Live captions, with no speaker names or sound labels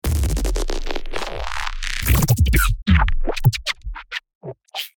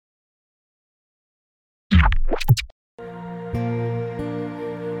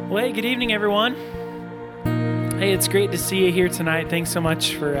Well, hey, good evening, everyone. Hey, it's great to see you here tonight. Thanks so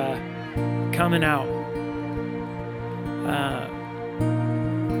much for coming out.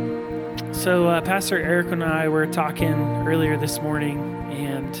 Pastor Eric and I were talking earlier this morning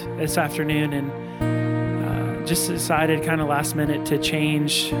and this afternoon, and just decided kind of last minute to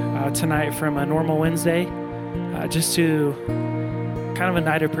change tonight from a normal Wednesday just to kind of a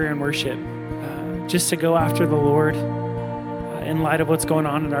night of prayer and worship, just to go after the Lord in light of what's going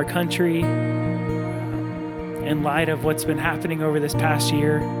on in our country, in light of what's been happening over this past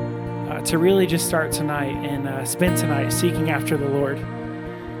year, to really just start tonight and spend tonight seeking after the Lord.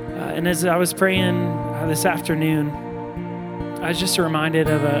 And as I was praying this afternoon, I was just reminded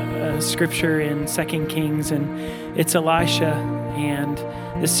of a scripture in 2 Kings, and it's Elisha, and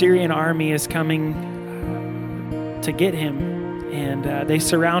the Syrian army is coming to get him, and they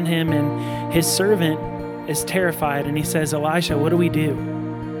surround him, and his servant is terrified, and he says, "Elisha, what do we do?"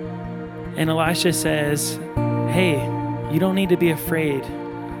 And Elisha says, "Hey, you don't need to be afraid,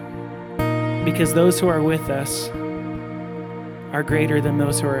 because those who are with us are greater than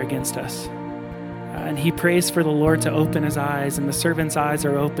those who are against us." And he prays for the Lord to open his eyes, and the servant's eyes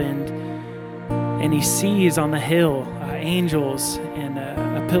are opened, and he sees on the hill angels and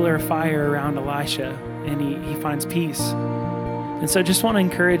a pillar of fire around Elisha, and he finds peace. And so I just want to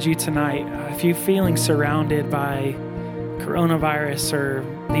encourage you tonight, if you're feeling surrounded by coronavirus or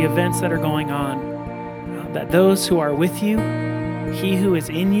the events that are going on, that those who are with you, he who is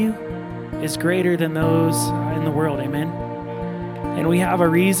in you, is greater than those in the world. Amen. And we have a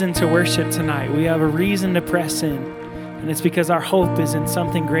reason to worship tonight. We have a reason to press in. And it's because our hope is in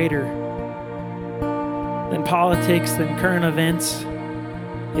something greater than politics, than current events.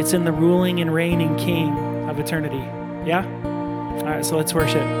 It's in the ruling and reigning King of eternity. Yeah? All right, so let's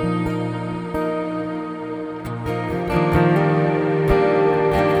worship.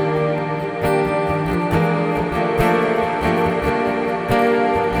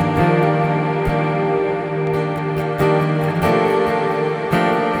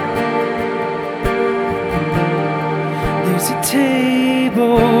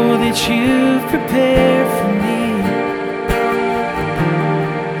 That you've prepared for me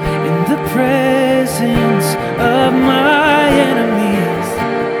in the presence of my enemies.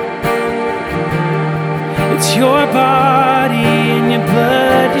 It's your body and your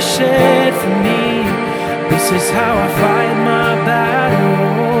blood you shed for me. This is how I fight my battle.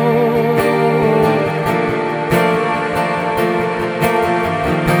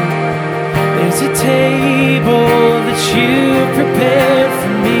 There's a table that you've prepared for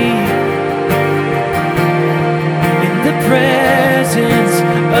me, presence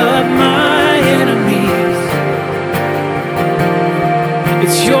of my enemies.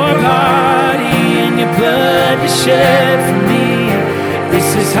 It's your body and your blood you shed for me. This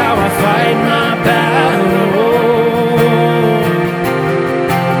is how I fight my battle.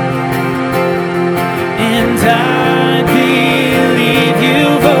 And I believe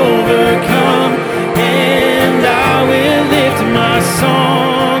you've overcome, and I will lift my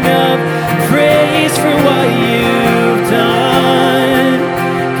song of praise for what you've done.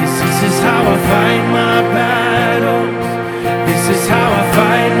 'Cause this is how I fight my battles. This is how I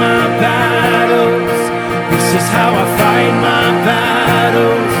fight my battles. This is how I fight my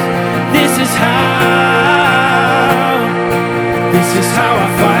battles. This is how. This is how I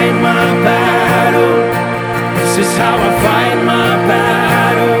fight my battles. This is how I fight my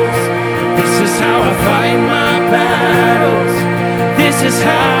battles. This is how I fight my battles. This is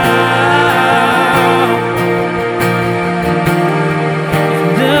how.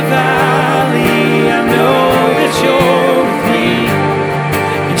 Valley, I know that you're with me,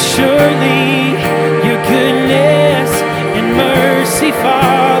 and surely your goodness and mercy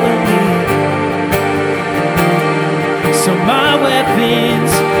follow me. So my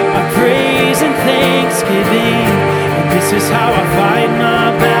weapons are praise and thanksgiving, and this is how I fight my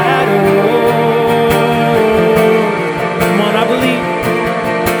battle. Come on, I believe,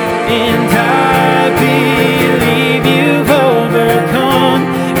 and I believe you've overcome,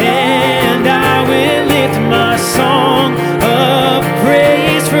 and I will lift my song of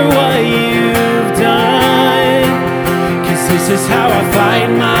praise for what you've done. 'Cause this is how I fight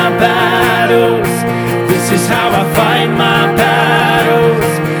my battles. This is how I fight my battles.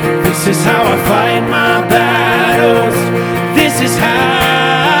 This is how I fight my battles. This is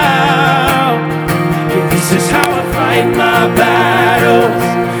how. This is how I fight my battles.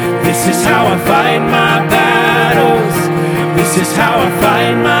 This is how I fight my battles. This is how I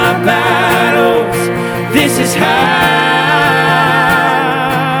fight my battles. This is how.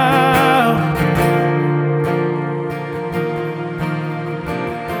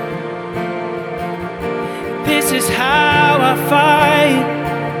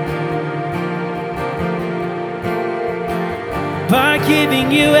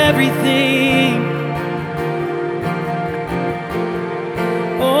 giving you everything.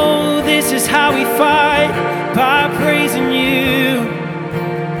 Oh, this is how we fight, by praising you.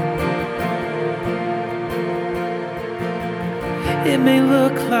 It may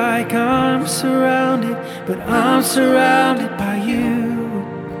look like I'm surrounded, but I'm surrounded by you.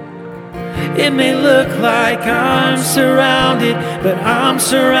 It may look like I'm surrounded, but I'm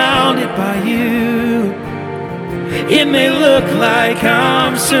surrounded by you. It may look like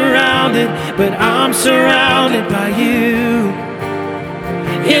I'm surrounded, but I'm surrounded by you.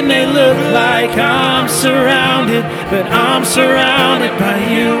 It may look like I'm surrounded, but I'm surrounded by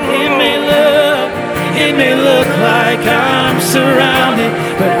you. It may look like I'm surrounded,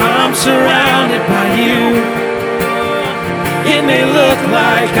 but I'm surrounded by you. It may look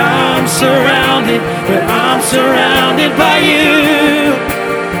like I'm surrounded, but I'm surrounded by you.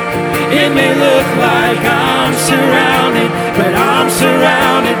 It may look like I'm surrounded, but I'm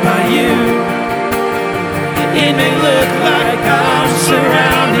surrounded by you. It may look like I'm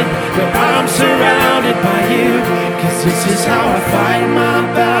surrounded, but I'm surrounded by you. 'Cause this is how I fight my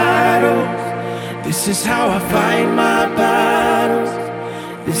battles. This is how I fight my battles.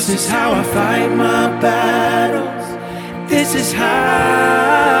 This is how I fight my battles. This is how.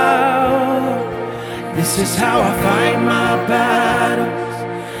 This is how I fight my battles.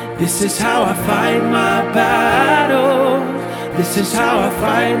 This is how I fight my battles. This is how I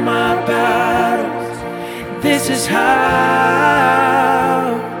fight my battles. This is how.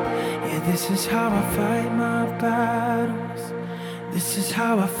 Yeah, this is how I fight my battles. This is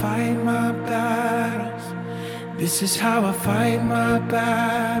how I fight my battles. This is how I fight my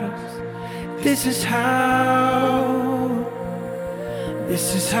battles. This is how.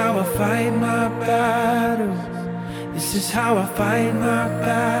 This is how I fight my battles. This is how I fight my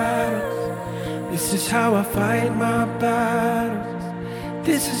battles. This is how I fight my battles.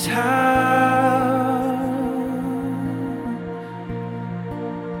 This is how.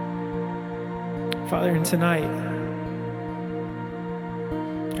 Father, and tonight,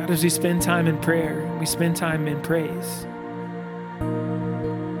 God, as we spend time in prayer, we spend time in praise,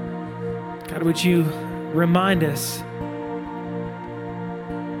 God, would you remind us,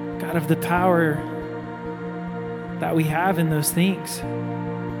 God, of the power that we have in those things.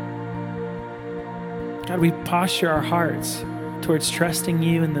 God, we posture our hearts towards trusting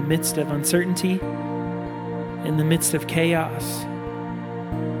you in the midst of uncertainty, in the midst of chaos.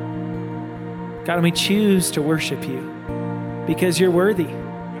 God, and we choose to worship you because you're worthy.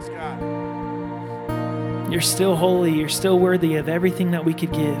 Yes, God. You're still holy. You're still worthy of everything that we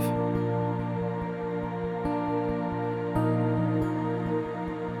could give.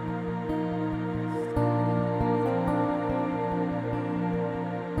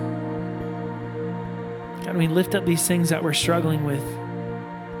 God, we lift up these things that we're struggling with,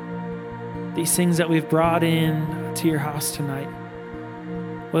 these things that we've brought in to your house tonight.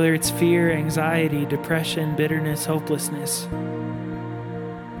 Whether it's fear, anxiety, depression, bitterness, hopelessness.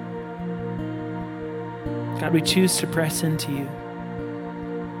 God, we choose to press into you.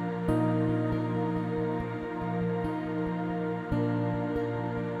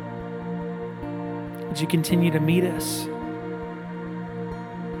 Would you continue to meet us?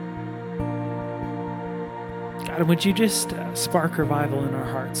 God, and would you just spark revival in our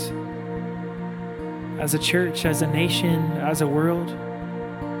hearts? As a church, as a nation, as a world.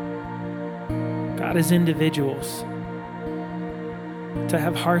 God, as individuals, to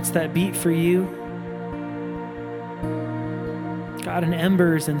have hearts that beat for you. God, and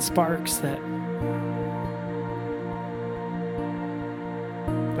embers and sparks that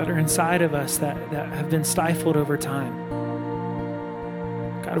are inside of us that have been stifled over time.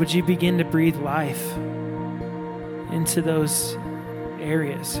 God, would you begin to breathe life into those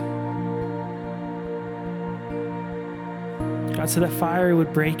areas? God, so that fire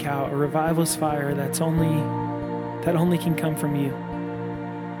would break out, a revival's fire that only can come from you.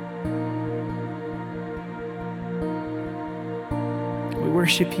 We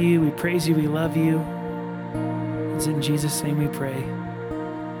worship you, we praise you, we love you. It's in Jesus' name we pray.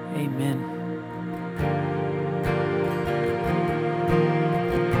 Amen.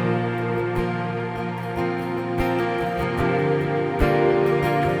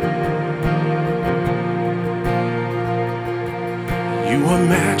 You are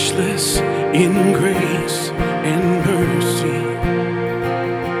matchless in grace and mercy.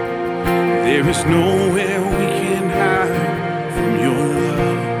 There is nowhere we can hide from your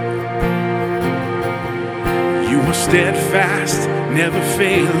love. You are steadfast, never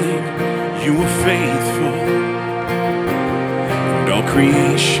failing. You are faithful. And all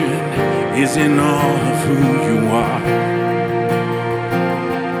creation is in awe of who you are.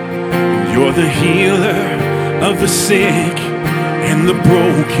 You're the healer of the sick and the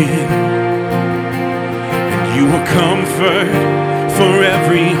broken. And you are comfort for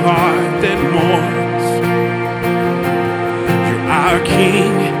every heart that mourns. You're our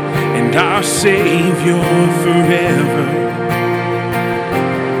King and our Savior forever.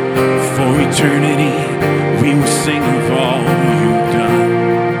 For eternity, we will sing of all you've done.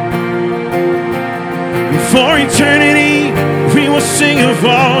 And for eternity, we will sing of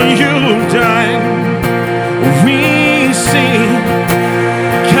all you've done. We sing,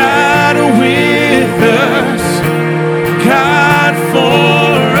 God with us, God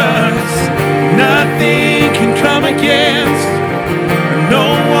for us. Nothing can come against,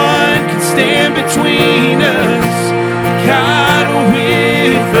 no one can stand between us. God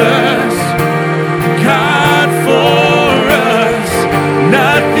with us, God for us.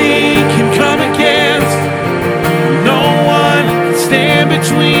 Nothing can come against, no one can stand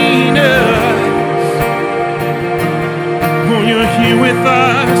between us. Oh, you're here with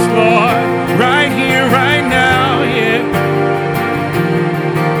us, Lord, right here, right now, yeah.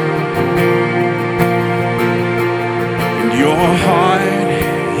 And your heart,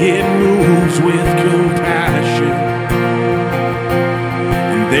 it moves with compassion.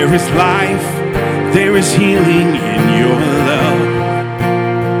 And there is life, there is healing in your love.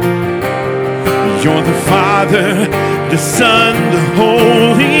 You're the Father, the Son, the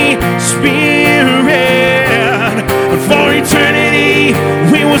Holy Spirit. For eternity,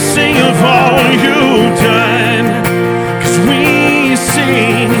 we will sing of all you've done. 'Cause we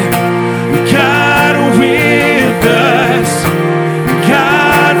sing, God with us,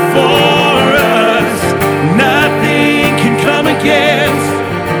 God for us. Nothing can come against,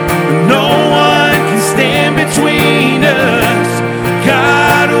 no one can stand between us.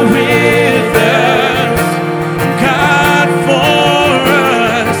 God with us, God for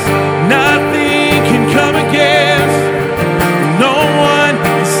us. Nothing can come against, no one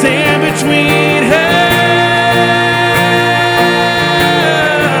can stand between us.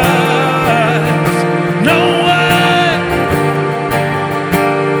 No one.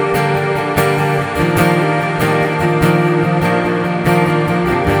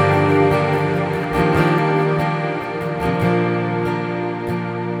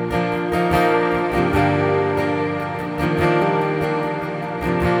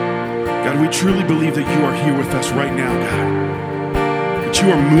 God, we truly believe that you are here with us right now, God. That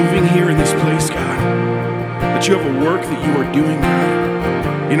you are moving here in this place, God. That you have a work that you are doing,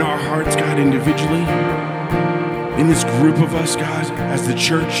 God, in our hearts, God, individually. In this group of us, God, as the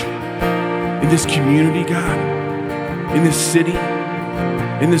church. In this community, God. In this city.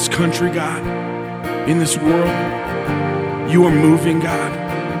 In this country, God. In this world. You are moving, God.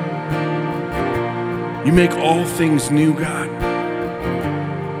 You make all things new, God.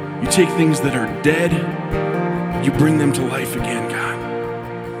 You take things that are dead, you bring them to life again, God.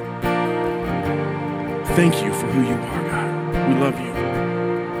 Thank you for who you are, God. We love you.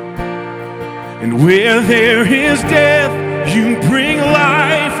 And where there is death, you bring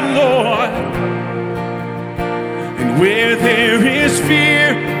life, Lord. And where there is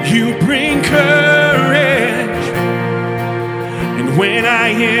fear, you bring courage. And when I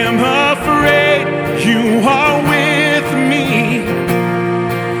am afraid, you are with me.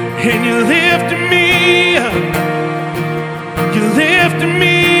 And you lift me up. You lift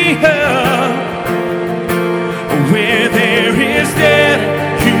me up. Where there is death,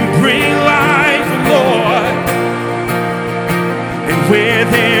 you bring life, Lord. And where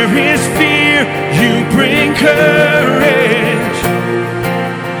there is fear, you bring courage.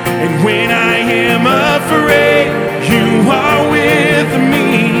 And when I am afraid, you are with me.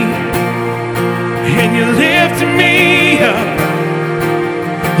 And you lift me up.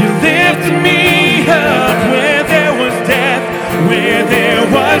 You lift me up. Where there was death, where there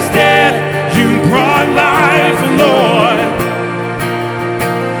was death, you brought life, Lord.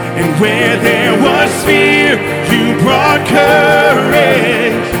 And where there was fear, you brought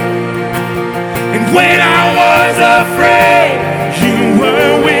courage. And when I was afraid, you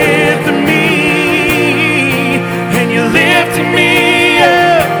were with me. And you lifted me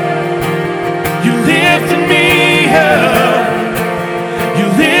up. You lifted me up. You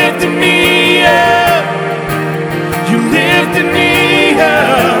lifted me up. You lifted me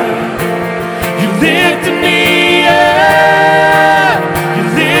up. You lifted me up. You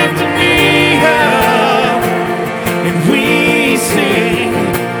lifted me up. And we sing,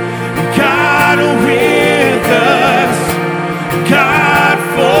 God with us, God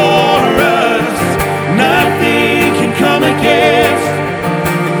for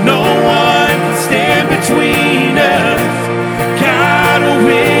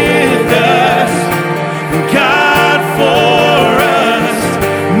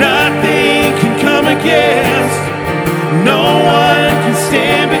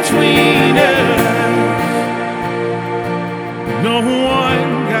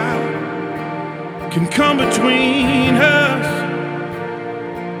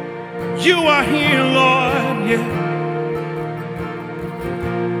You are here, Lord, yeah.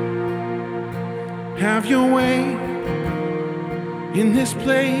 Have your way in this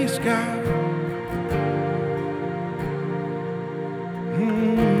place, God.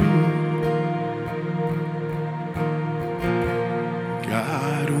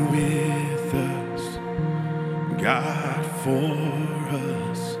 God with us, God for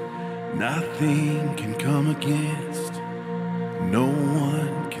us, nothing can come against, no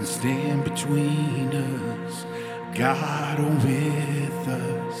one can stand between us. God with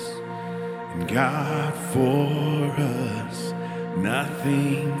us, and God for us,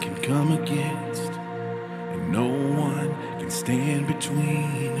 nothing can come against, and no one can stand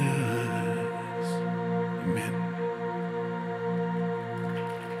between us. Amen.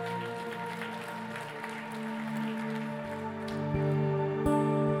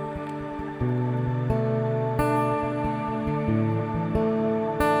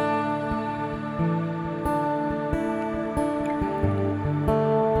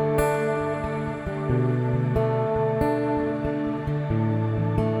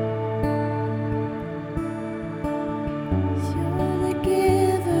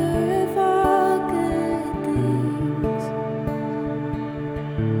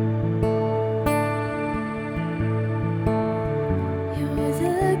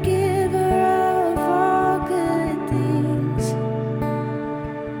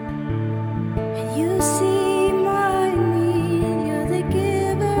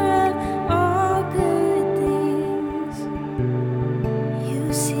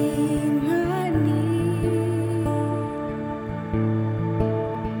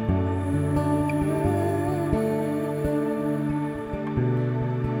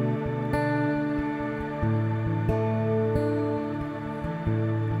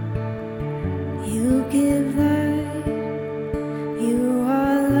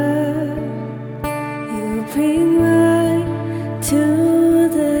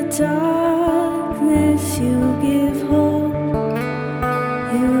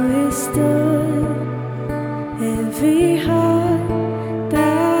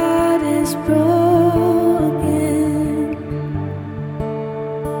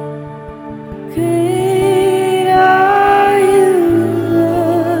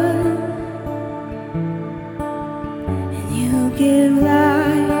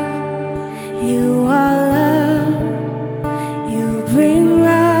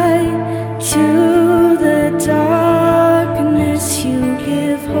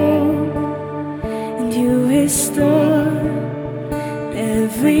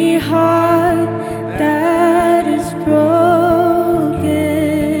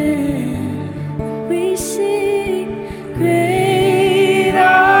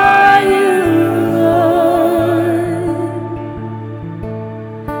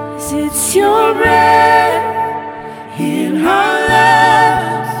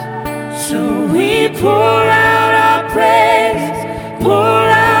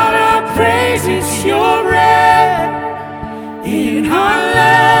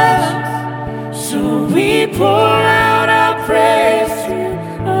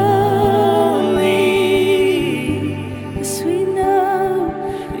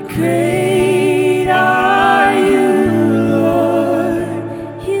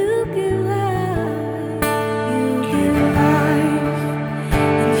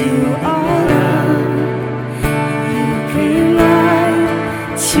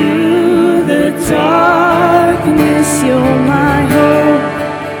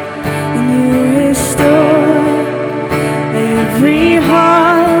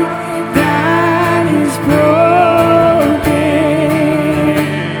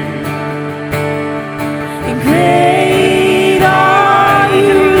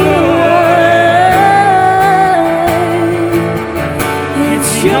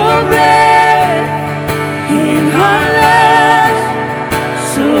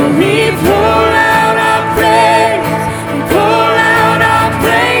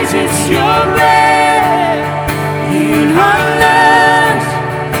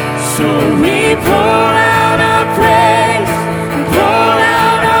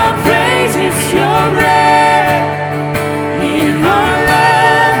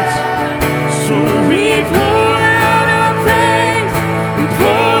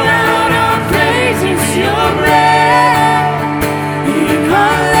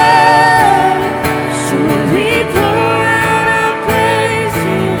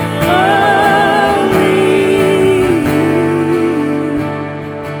 Great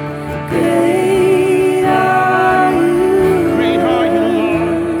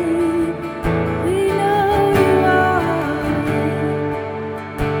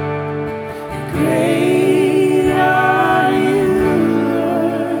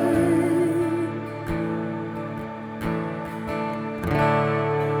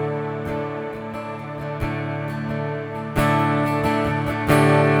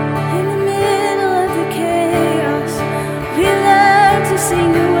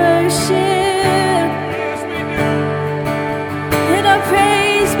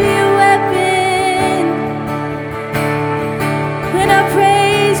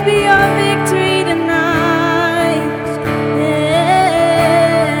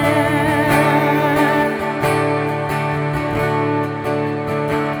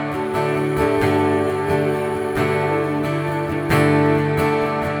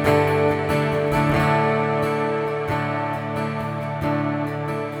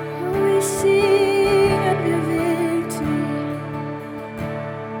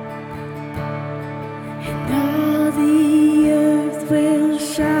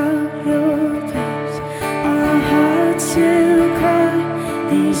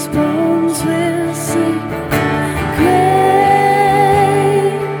these bones will sing.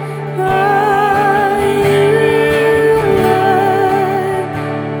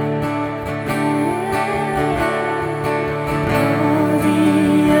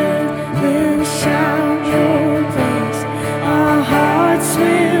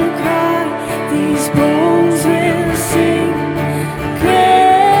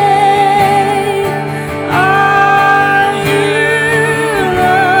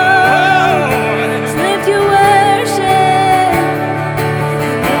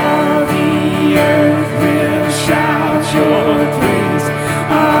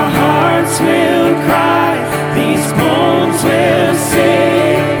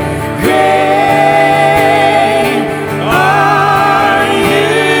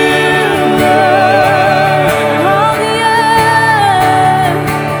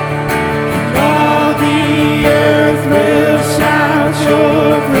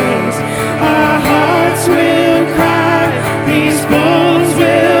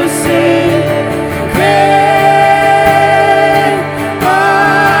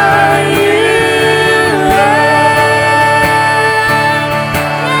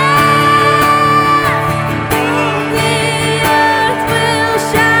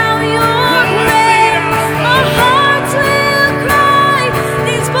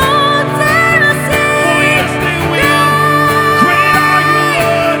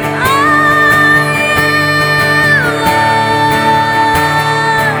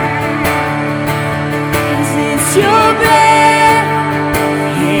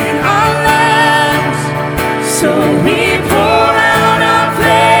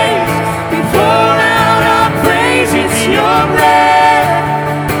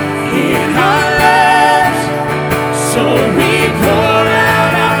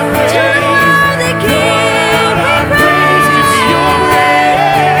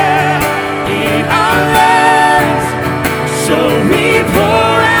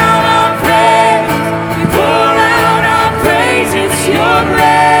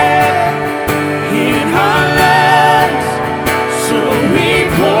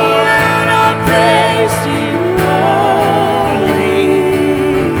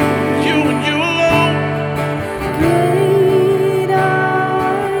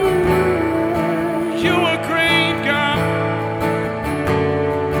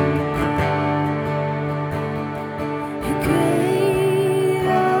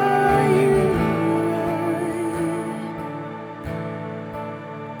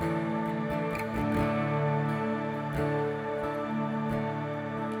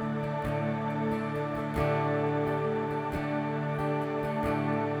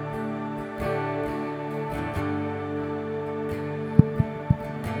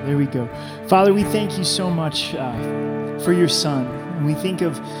 There we go. Father, we thank you so much for your Son. And we think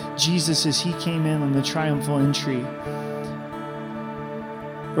of Jesus as he came in on the triumphal entry,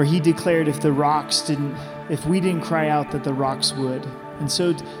 where he declared if we didn't cry out, that the rocks would. And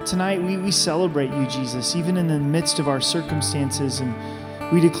so tonight we celebrate you, Jesus, even in the midst of our circumstances, and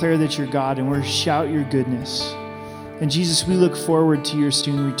we declare that you're God, and we shout your goodness. And Jesus, we look forward to your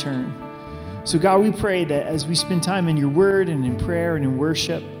soon return. So God, we pray that as we spend time in your word and in prayer and in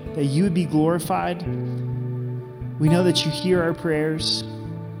worship, that you would be glorified. We know that you hear our prayers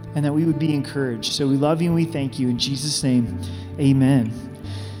and that we would be encouraged. So we love you and we thank you. In Jesus' name, amen.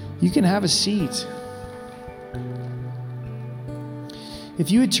 You can have a seat. If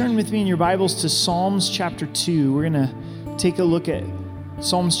you would turn with me in your Bibles to Psalms chapter 2, we're going to take a look at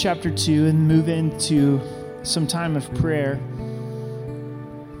Psalms chapter 2 and move into some time of prayer.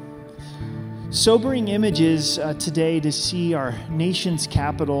 Sobering images today to see our nation's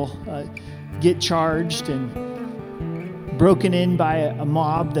capital get charged and broken in by a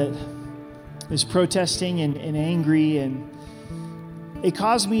mob that is protesting and angry. And it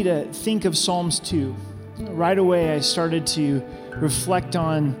caused me to think of Psalms 2. Right away, I started to reflect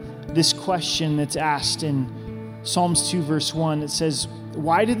on this question that's asked in Psalms 2, verse 1. It says,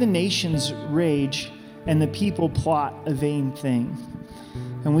 "Why do the nations rage and the people plot a vain thing?"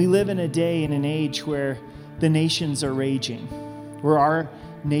 And we live in a day and an age where the nations are raging, where our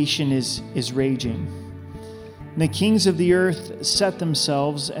nation is raging. And the kings of the earth set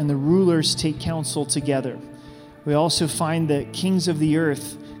themselves, and the rulers take counsel together. We also find the kings of the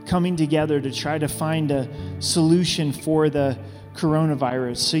earth coming together to try to find a solution for the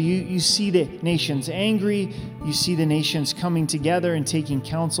coronavirus. So you see the nations angry, you see the nations coming together and taking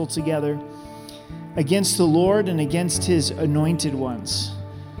counsel together against the Lord and against his anointed ones.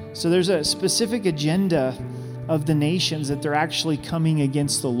 So there's a specific agenda of the nations that they're actually coming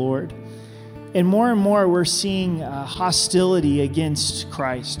against the Lord. And more we're seeing hostility against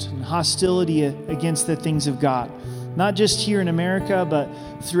Christ and hostility against the things of God. Not just here in America, but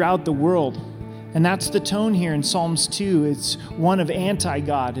throughout the world. And that's the tone here in Psalms 2. It's one of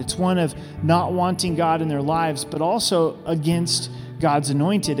anti-God. It's one of not wanting God in their lives, but also against God's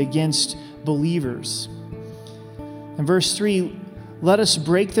anointed, against believers. In verse 3, let us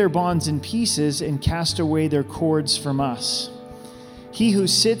break their bonds in pieces and cast away their cords from us. He who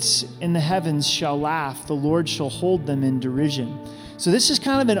sits in the heavens shall laugh. The Lord shall hold them in derision. So this is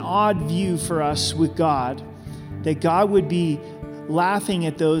kind of an odd view for us with God, that God would be laughing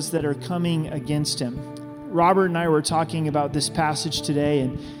at those that are coming against him. Robert and I were talking about this passage today,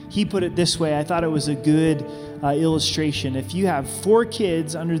 and he put it this way. I thought it was a good illustration. If you have 4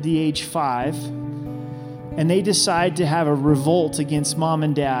 kids under the age 5, and they decide to have a revolt against mom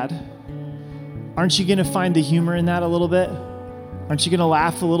and dad, aren't you going to find the humor in that a little bit? Aren't you going to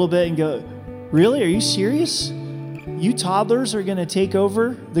laugh a little bit and go, really? Are you serious? You toddlers are going to take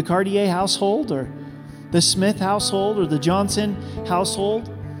over the Cartier household or the Smith household or the Johnson household?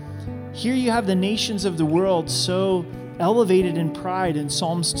 Here you have the nations of the world so elevated in pride in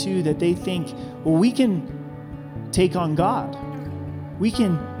Psalms 2 that they think, well, we can take on God. We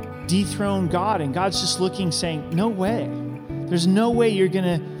can dethrone God. And God's just looking, saying, no way. There's no way you're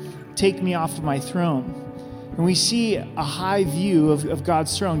going to take me off of my throne. And we see a high view of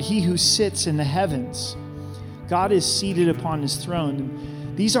God's throne. He who sits in the heavens. God is seated upon his throne.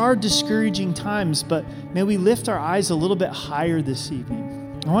 And these are discouraging times, but may we lift our eyes a little bit higher this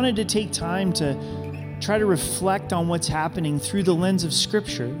evening. I wanted to take time to try to reflect on what's happening through the lens of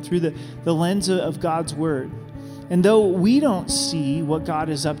Scripture, through the lens of God's Word. And though we don't see what God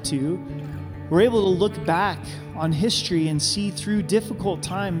is up to, we're able to look back on history and see through difficult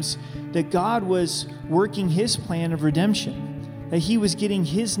times that God was working his plan of redemption, that he was getting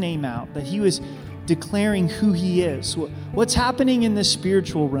his name out, that he was declaring who he is. What's happening in the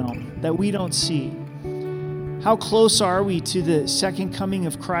spiritual realm that we don't see? How close are we to the second coming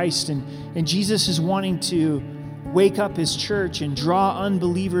of Christ? And Jesus is wanting to wake up his church and draw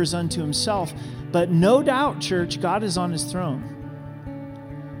unbelievers unto himself. But no doubt, church, God is on his throne.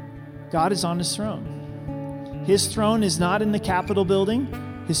 God is on his throne. His throne is not in the Capitol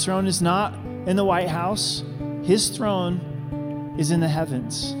building. His throne is not in the White House. His throne is in the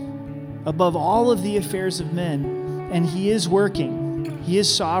heavens, above all of the affairs of men, and he is working. He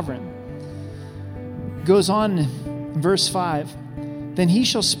is sovereign. Goes on in verse 5, then he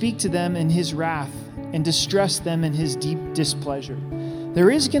shall speak to them in his wrath and distress them in his deep displeasure. There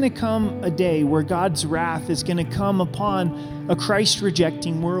is going to come a day where God's wrath is going to come upon a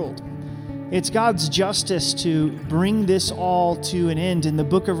Christ-rejecting world. It's God's justice to bring this all to an end, and the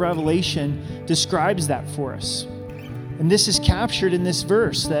book of Revelation describes that for us. And this is captured in this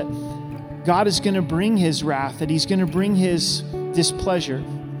verse, that God is going to bring his wrath, that he's going to bring his displeasure.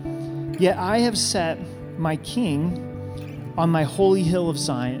 Yet I have set my king on my holy hill of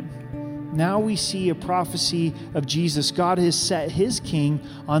Zion. Now we see a prophecy of Jesus. God has set his king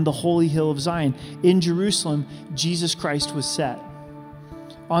on the holy hill of Zion. In Jerusalem, Jesus Christ was set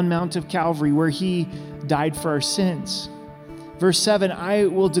on Mount of Calvary, where he died for our sins. Verse 7, I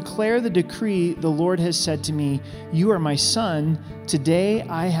will declare the decree the Lord has said to me, you are my son, today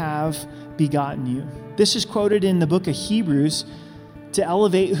I have begotten you. This is quoted in the book of Hebrews to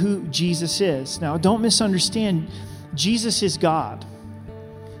elevate who Jesus is. Now, don't misunderstand, Jesus is God.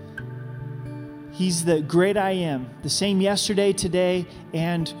 He's the great I am, the same yesterday, today,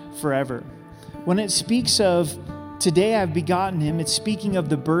 and forever. When it speaks of today I've begotten him, it's speaking of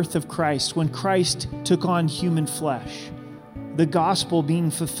the birth of Christ, when Christ took on human flesh. The gospel being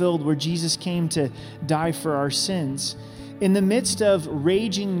fulfilled, where Jesus came to die for our sins. In the midst of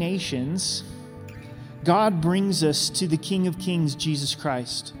raging nations, God brings us to the King of Kings, Jesus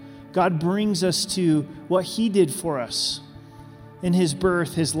Christ. God brings us to what he did for us in his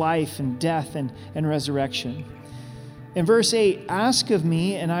birth, his life, and death, and resurrection. In verse 8, ask of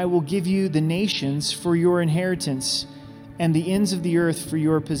me, and I will give you the nations for your inheritance and the ends of the earth for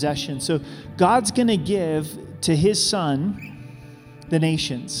your possession. So God's going to give to his son the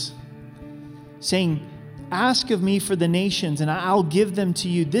nations, saying, ask of me for the nations, and I'll give them to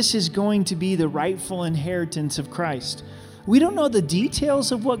you. This is going to be the rightful inheritance of Christ. We don't know the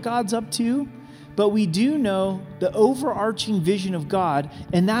details of what God's up to, but we do know the overarching vision of God,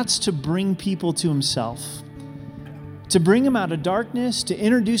 and that's to bring people to himself. To bring them out of darkness, to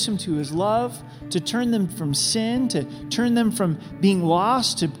introduce them to his love, to turn them from sin, to turn them from being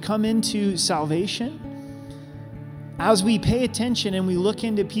lost, to come into salvation. As we pay attention and we look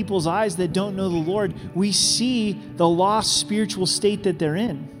into people's eyes that don't know the Lord, we see the lost spiritual state that they're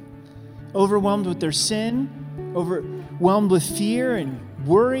in. overwhelmed with their sin, overwhelmed with fear and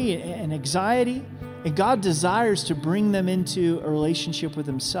worry and anxiety. And God desires to bring them into a relationship with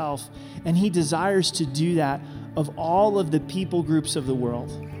himself. And he desires to do that of all of the people groups of the world.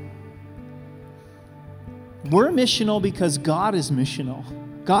 We're missional because God is missional.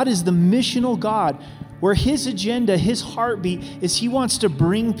 God is the missional God, where his agenda, his heartbeat is he wants to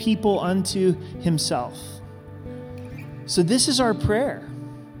bring people unto himself. So this is our prayer.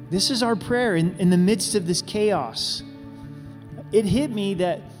 This is our prayer in the midst of this chaos. It hit me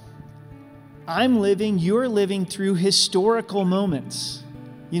that you're living through historical moments.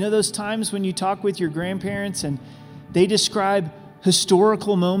 You know those times when you talk with your grandparents and they describe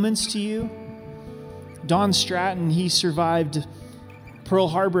historical moments to you? Don Stratton, he survived Pearl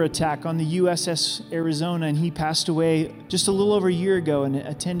Harbor attack on the USS Arizona, and he passed away just a little over a year ago and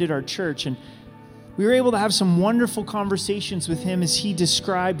attended our church. And we were able to have some wonderful conversations with him as he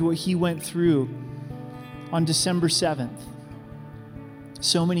described what he went through on December 7th,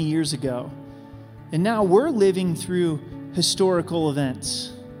 so many years ago. And now we're living through historical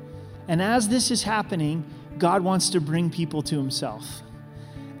events. And as this is happening, God wants to bring people to himself.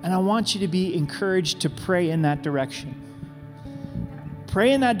 And I want you to be encouraged to pray in that direction.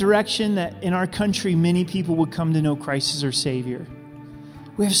 Pray in that direction that in our country, many people would come to know Christ as our Savior.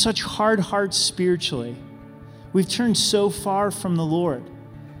 We have such hard hearts spiritually. We've turned so far from the Lord.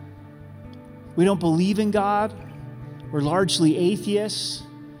 We don't believe in God. We're largely atheists.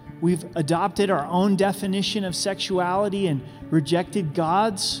 We've adopted our own definition of sexuality and rejected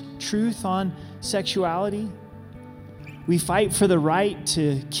God's truth on sexuality. We fight for the right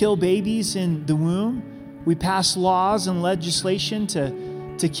to kill babies in the womb. We pass laws and legislation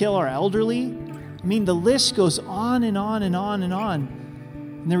to kill our elderly. I mean, the list goes on and on and on and on.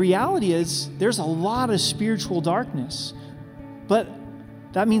 And the reality is there's a lot of spiritual darkness. But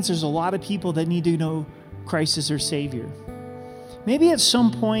that means there's a lot of people that need to know Christ as their Savior. Maybe at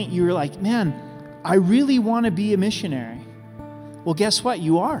some point you were like, man, I really want to be a missionary. Well, guess what?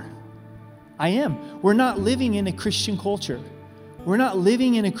 You are. I am. We're not living in a Christian culture. We're not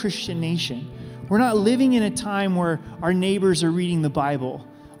living in a Christian nation. We're not living in a time where our neighbors are reading the Bible,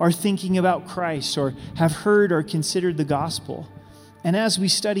 are thinking about Christ, or have heard or considered the gospel. And as we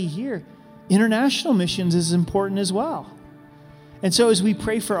study here, international missions is important as well. And so as we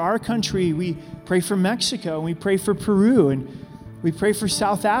pray for our country, we pray for Mexico, and we pray for Peru, and we pray for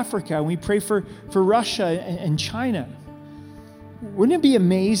South Africa, and we pray for Russia and China. Wouldn't it be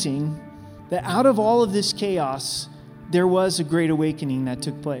amazing that out of all of this chaos, there was a great awakening that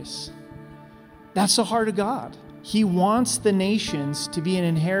took place? That's the heart of God. He wants the nations to be an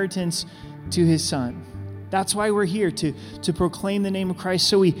inheritance to his Son. That's why we're here, to proclaim the name of Christ.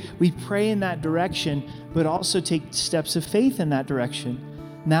 So we pray in that direction, but also take steps of faith in that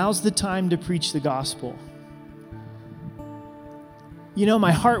direction. Now's the time to preach the gospel. You know,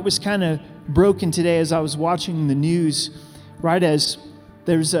 my heart was kind of broken today as I was watching the news, right as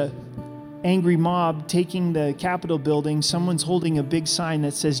there's a angry mob taking the Capitol building. Someone's holding a big sign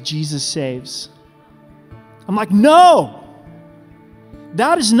that says, Jesus saves. I'm like, no!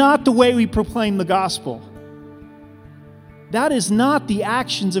 That is not the way we proclaim the gospel. That is not the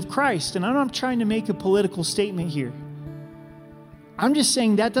actions of Christ. And I'm not trying to make a political statement here. I'm just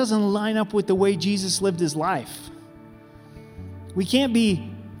saying that doesn't line up with the way Jesus lived his life. We can't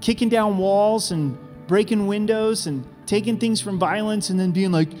be kicking down walls and breaking windows and taking things from violence and then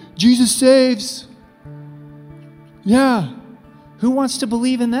being like, Jesus saves. Yeah. Who wants to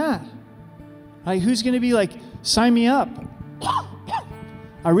believe in that? Like, who's going to be like, sign me up?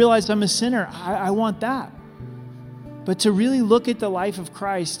 I realize I'm a sinner. I want that. But to really look at the life of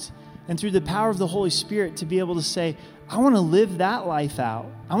Christ and through the power of the Holy Spirit to be able to say, I want to live that life out.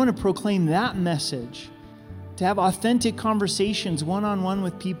 I want to proclaim that message. To have authentic conversations one-on-one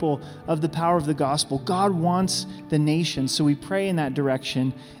with people of the power of the gospel. God wants the nation, so we pray in that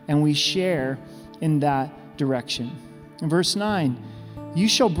direction and we share in that direction. In verse 9, you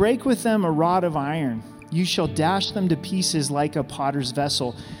shall break with them a rod of iron. You shall dash them to pieces like a potter's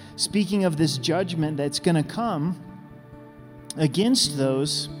vessel. Speaking of this judgment that's going to come against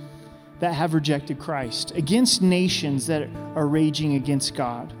those that have rejected Christ, against nations that are raging against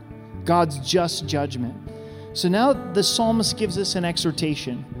God, God's just judgment. So now the psalmist gives us an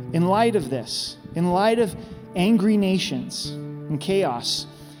exhortation. In light of this, in light of angry nations and chaos,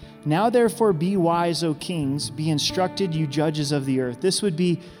 now therefore be wise, O kings, be instructed, you judges of the earth. This would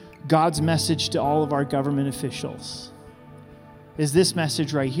be God's message to all of our government officials, is this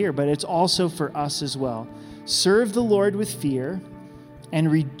message right here, but it's also for us as well. Serve the Lord with fear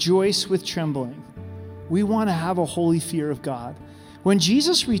and rejoice with trembling. We want to have a holy fear of God. When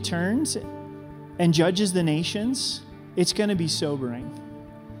Jesus returns and judges the nations, it's going to be sobering.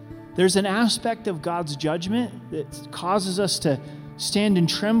 There's an aspect of God's judgment that causes us to stand in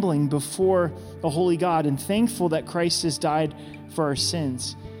trembling before a holy God and thankful that Christ has died for our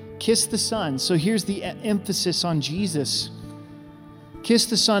sins. Kiss the Son. So here's the emphasis on Jesus. Kiss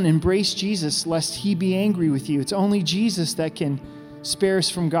the Son, embrace Jesus, lest he be angry with you. It's only Jesus that can spare us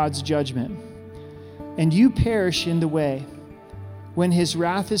from God's judgment. And you perish in the way when his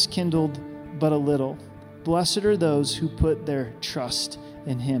wrath is kindled but a little. Blessed are those who put their trust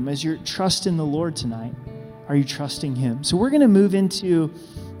in him. As you're trusting the Lord tonight, are you trusting him? So we're going to move into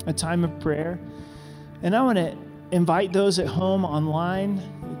a time of prayer. And I want to invite those at home online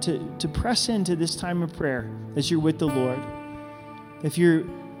to press into this time of prayer as you're with the Lord. If you're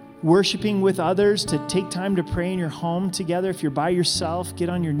worshiping with others, to take time to pray in your home together. If you're by yourself, get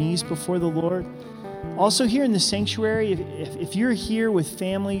on your knees before the Lord. Also here in the sanctuary, if you're here with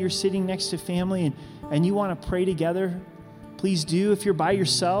family, you're sitting next to family and you want to pray together, please do. If you're by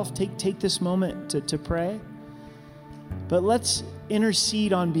yourself, take this moment to pray. But let's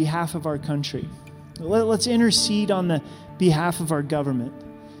intercede on behalf of our country. Let's intercede on the behalf of our government.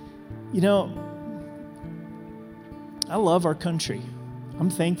 You know, I love our country. I'm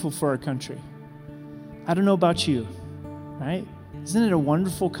thankful for our country. I don't know about you, right? Isn't it a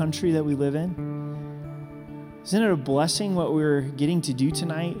wonderful country that we live in? Isn't it a blessing what we're getting to do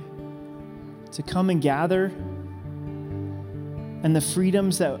tonight? To come and gather and the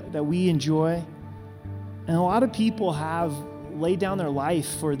freedoms that we enjoy. And a lot of people have laid down their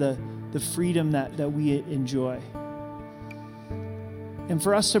life for the freedom that we enjoy. And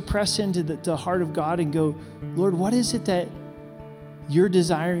for us to press into the heart of God and go, Lord, what is it that you're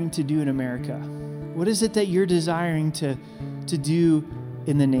desiring to do in America? What is it that you're desiring to do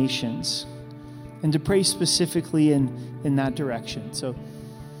in the nations? And to pray specifically in that direction. So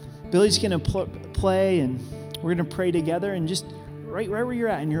Billy's going to play, and we're going to pray together, and just right where you're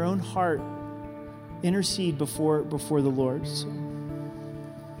at in your own heart, intercede before the Lord. So.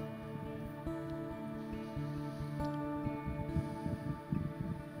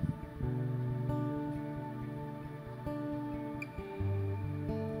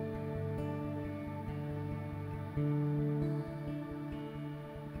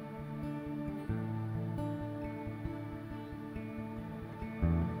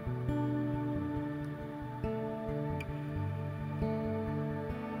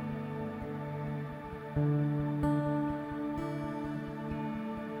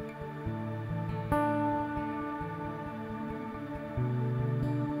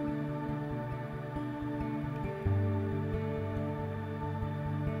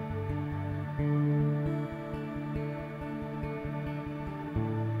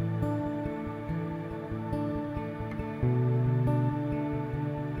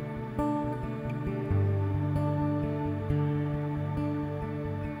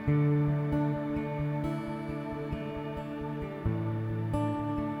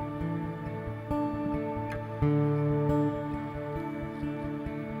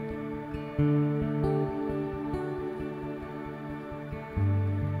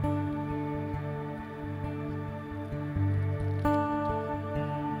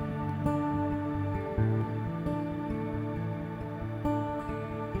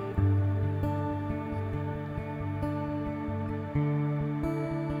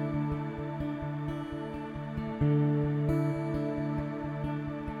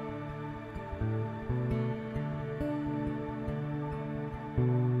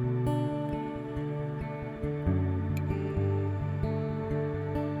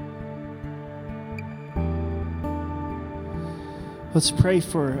 Let's pray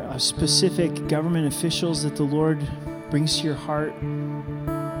for specific government officials that the Lord brings to your heart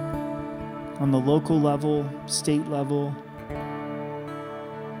on the local level, state level,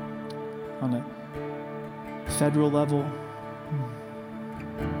 on a federal level.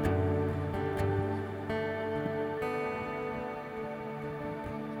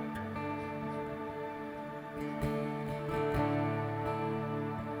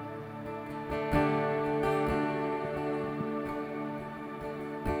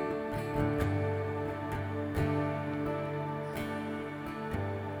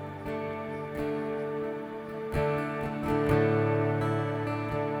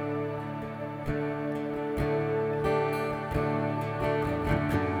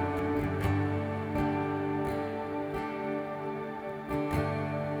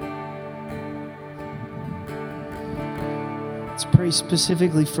 Pray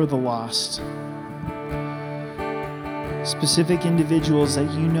specifically for the lost. Specific individuals that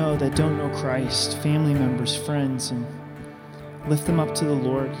you know that don't know Christ, family members, friends. And lift them up to the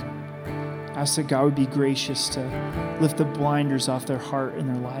Lord. Ask that God would be gracious to lift the blinders off their heart and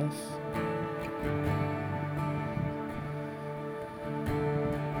their life.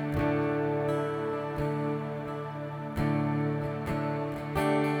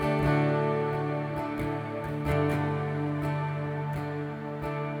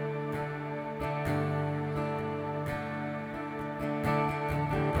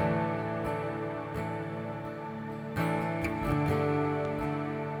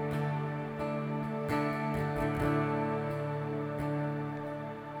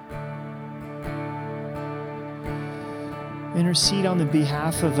 Intercede on the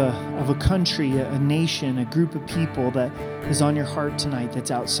behalf of a country, a nation, a group of people that is on your heart tonight,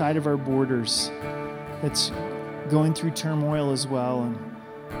 that's outside of our borders, that's going through turmoil as well,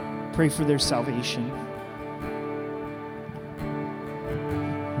 and pray for their salvation.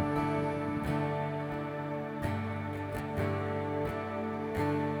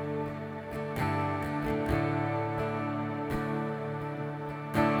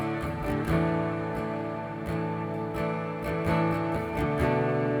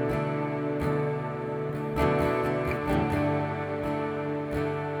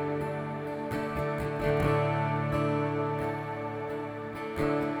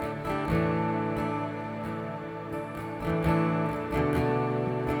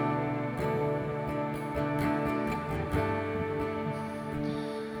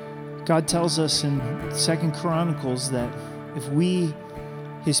 God tells us in 2 Chronicles that if we,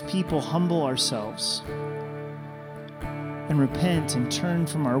 his people, humble ourselves and repent and turn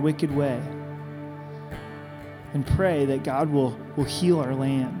from our wicked way and pray, that God will heal our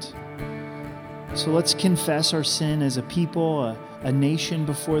land. So let's confess our sin as a people, a nation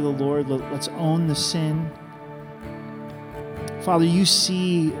before the Lord. Let's own the sin. Father, you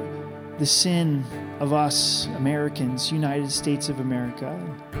see the sin of us, Americans, United States of America.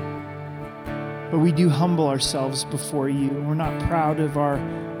 But we do humble ourselves before you. We're not proud of our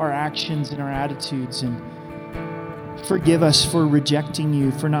actions and our attitudes. And forgive us for rejecting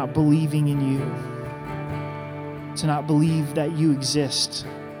you, for not believing in you, to not believe that you exist.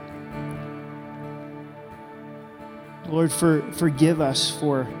 Lord, forgive us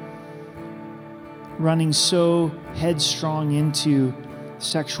for running so headstrong into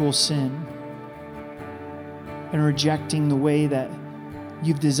sexual sin and rejecting the way that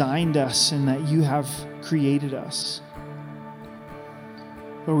you've designed us and that you have created us.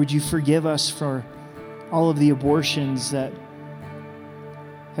 Lord, would you forgive us for all of the abortions that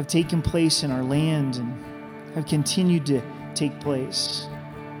have taken place in our land and have continued to take place.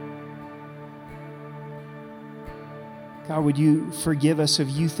 God, would you forgive us of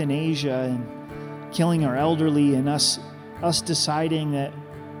euthanasia and killing our elderly and us deciding that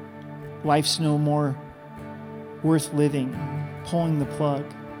life's no more worth living, pulling the plug.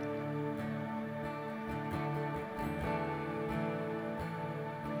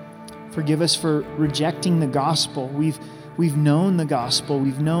 Forgive us for rejecting the gospel. We've known the gospel.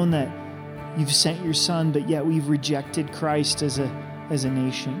 We've known that you've sent your son, but yet we've rejected Christ as a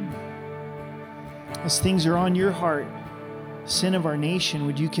nation. As things are on your heart, sin of our nation,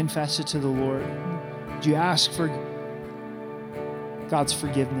 would you confess it to the Lord? Would you ask for God's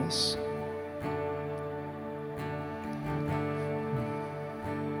forgiveness?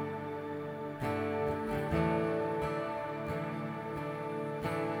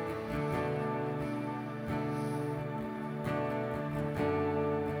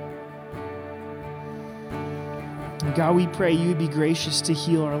 God, we pray you would be gracious to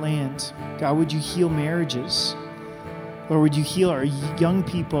heal our land. God, would you heal marriages? Lord, would you heal our young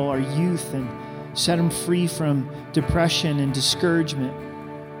people, our youth, and set them free from depression and discouragement?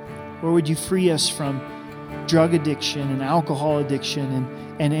 Lord, would you free us from drug addiction and alcohol addiction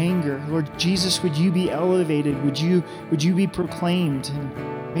and anger? Lord Jesus, would you be elevated? Would you be proclaimed?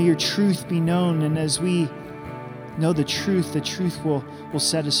 And may your truth be known. And as we know the truth will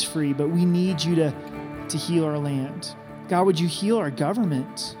set us free. But we need you to heal our land. God, would you heal our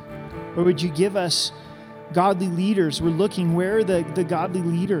government? Or would you give us godly leaders? We're looking, where are the godly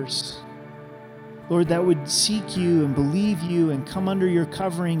leaders? Lord, that would seek you and believe you and come under your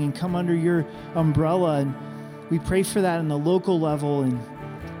covering and come under your umbrella. And we pray for that in the local level and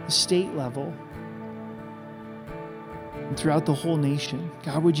the state level and throughout the whole nation.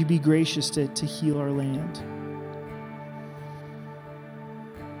 God, would you be gracious to heal our land?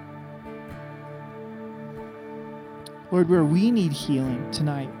 Lord, where we need healing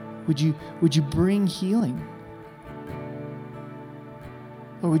tonight, would you bring healing?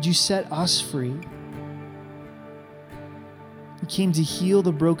 Or would you set us free? You came to heal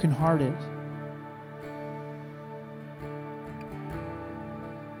the brokenhearted.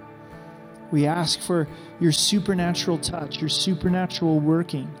 We ask for your supernatural touch, your supernatural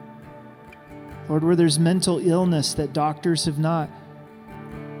working. Lord, where there's mental illness that doctors have not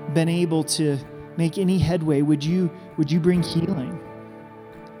been able to make any headway, would you bring healing?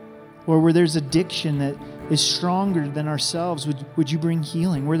 Or where there's addiction that is stronger than ourselves, would you bring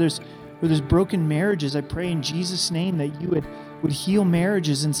healing? Where there's broken marriages, I pray in Jesus' name that you would heal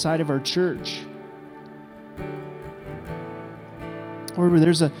marriages inside of our church. Or where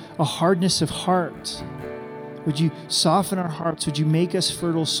there's a hardness of heart, would you soften our hearts? Would you make us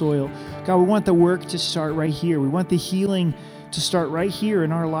fertile soil? God, we want the work to start right here. We want the healing to start right here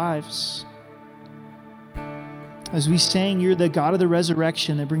in our lives. As we sang, you're the God of the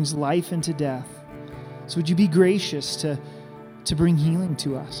resurrection that brings life into death. So would you be gracious to bring healing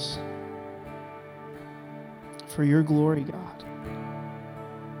to us? For your glory, God.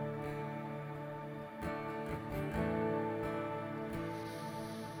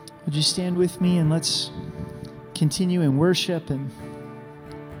 Would you stand with me and let's continue in worship? And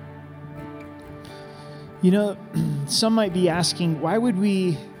some might be asking, why would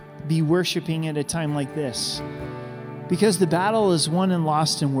we be worshiping at a time like this? Because the battle is won and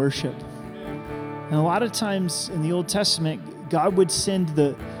lost in worship. And a lot of times in the Old Testament, God would send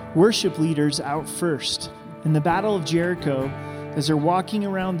the worship leaders out first. In the Battle of Jericho, as they're walking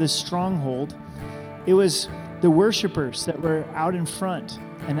around this stronghold, it was the worshipers that were out in front.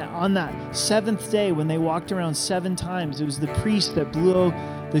 And on that seventh day, when they walked around 7 times, it was the priest that blew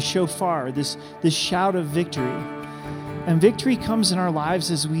the shofar, this shout of victory. And victory comes in our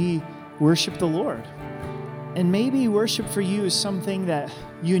lives as we worship the Lord. And maybe worship for you is something that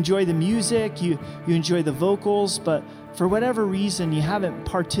you enjoy the music, you enjoy the vocals, but for whatever reason, you haven't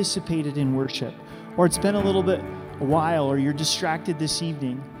participated in worship. Or it's been a while, or you're distracted this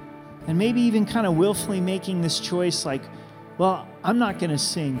evening. And maybe even kind of willfully making this choice like, well, I'm not going to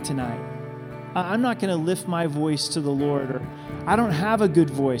sing tonight. I'm not going to lift my voice to the Lord, or I don't have a good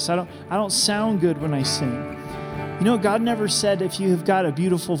voice. I don't sound good when I sing. God never said if you have got a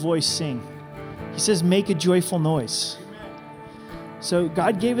beautiful voice, sing. He says, make a joyful noise. So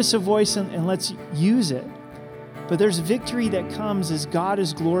God gave us a voice and let's use it. But there's victory that comes as God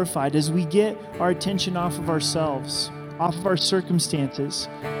is glorified, as we get our attention off of ourselves, off of our circumstances.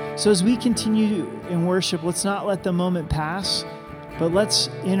 So as we continue in worship, let's not let the moment pass, but let's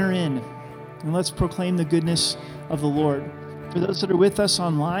enter in and let's proclaim the goodness of the Lord. For those that are with us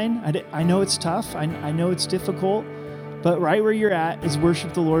online, I know it's tough. I know it's difficult, but right where you're at is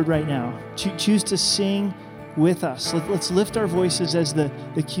worship the Lord right now. Choose to sing with us. Let's lift our voices as the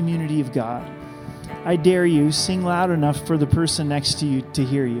community of God. I dare you, sing loud enough for the person next to you to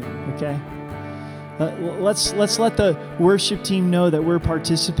hear you, okay? Let's let the worship team know that we're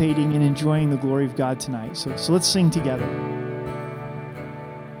participating and enjoying the glory of God tonight. So let's sing together.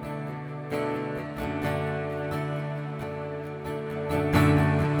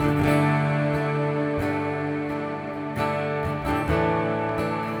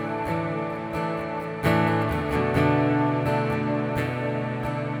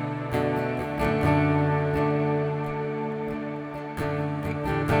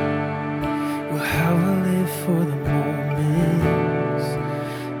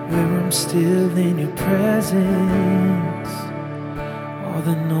 Still in your presence, all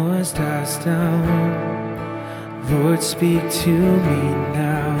the noise dies down. Lord, speak to me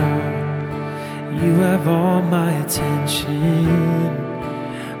now. You have all my attention.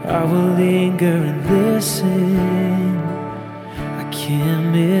 I will linger and listen. I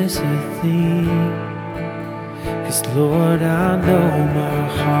can't miss a thing. 'Cause Lord, I know my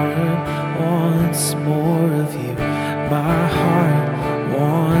heart wants more of you. My heart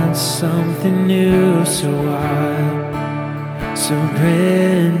wants something new, so I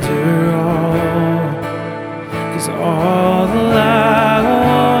surrender all. 'Cause all I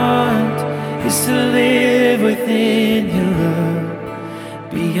want is to live within your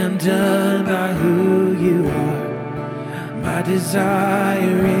love, be undone by who you are. My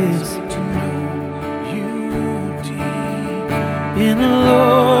desire is to know you deep. In the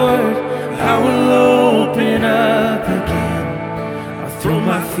Lord, I will open up again. Throw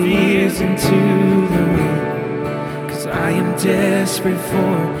my fears into the wind, 'cause I am desperate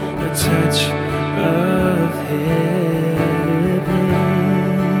for a touch of heaven.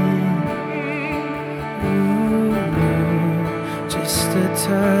 Ooh, just a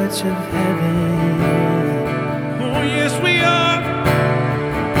touch of heaven. Oh, yes, we are.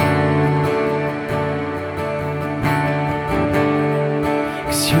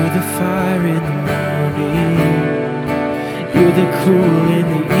 'Cause you're the fire in the morning, you're the cool in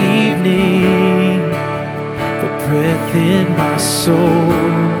the evening, the breath in my soul.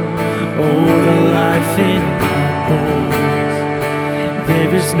 Oh, the life in my bones.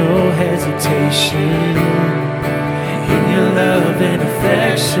 There is no hesitation in your love and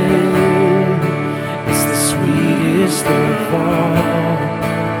affection. It's the sweetest of all.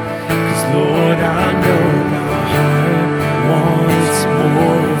 'Cause Lord, I know my heart wants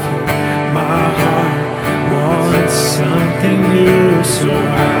more of you. My heart wants something new, so I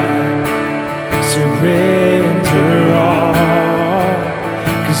surrender all.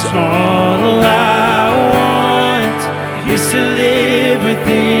 'Cause all I want is to live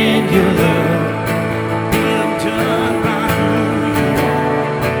within your love. Be undone by who you are.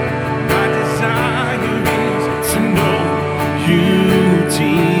 My desire is to know you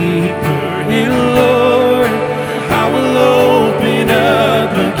deeper. And Lord, I will open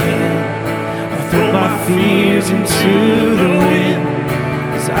up again. I'll throw my fears into the wind.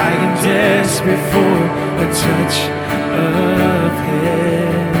 'Cause I am desperate for a touch of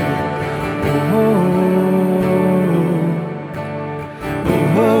heaven. Oh, oh,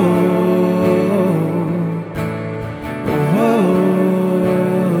 oh, oh,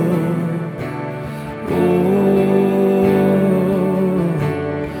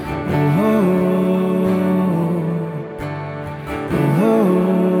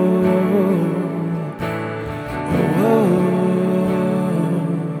 oh,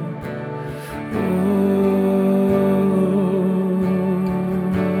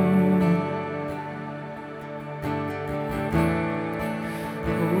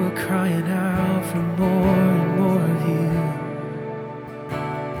 we're crying out for more and more of you.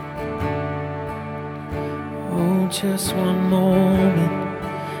 Oh, just one moment,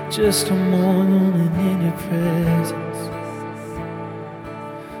 just a moment in your presence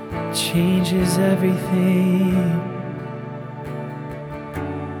changes everything.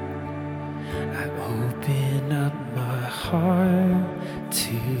 I open up my heart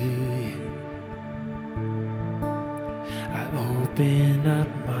to you. I open up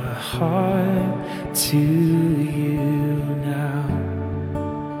my heart to you now,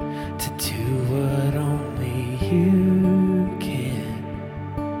 to do what only you can.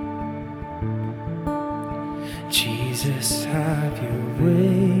 Jesus, have your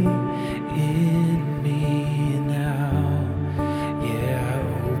way in me now. Yeah, I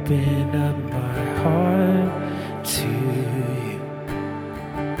open up my heart to you.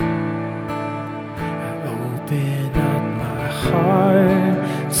 I open up my heart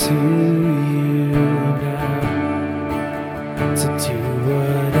to you now, to do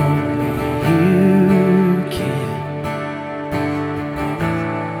what only you can.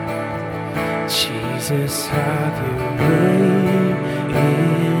 Jesus, have your way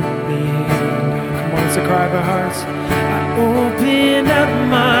in me. Come on, it's a cry of our hearts. I open up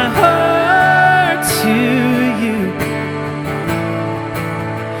my heart to you.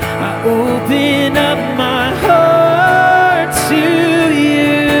 I open up my heart to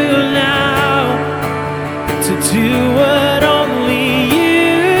you now, to do what only you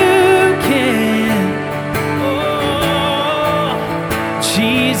can. Oh,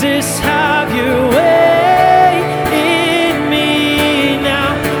 Jesus, have your way in me now.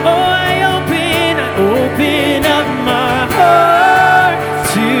 Oh, I open up my heart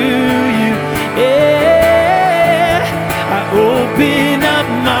to you. Yeah, I open up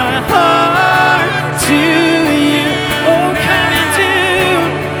my heart to you. Oh, come and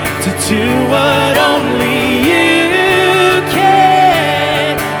do what only you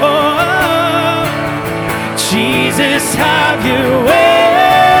can. Oh, Jesus, have your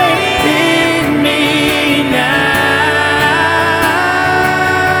way in me now.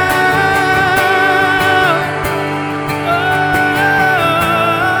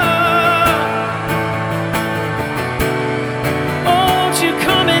 Oh, won't you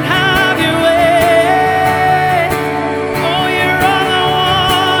come and have your way? Oh, you're all I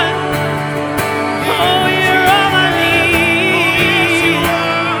want. Oh, you're all I need.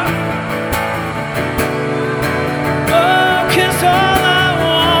 Oh, 'cause all I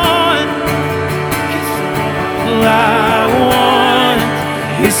want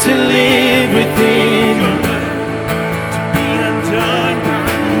is to live within you. To be undone by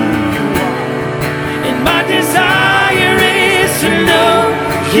who you are. And my desire is to know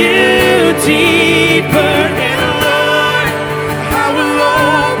you deeper. And Lord, I will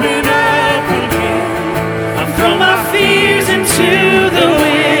open up again. I'll throw my fears into the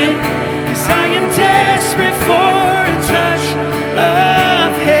wind. 'Cause I am desperate for a touch of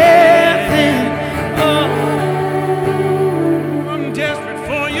heaven. Oh, I'm desperate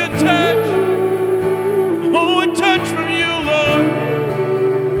for your touch. Oh, a touch from you, Lord.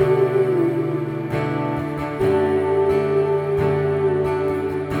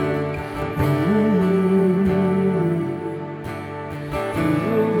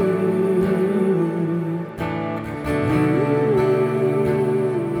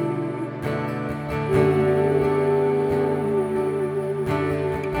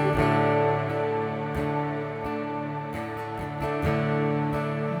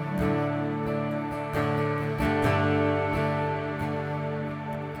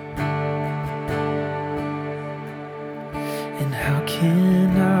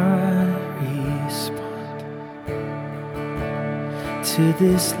 can I respond to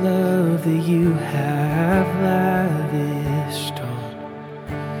this love that you have lavished on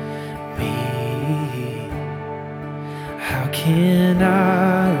me? How can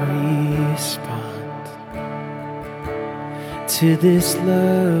I respond to this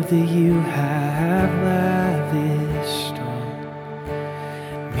love that you have lavished on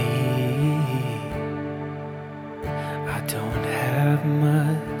me? I don't have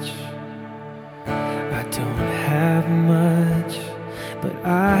much, I don't have much, but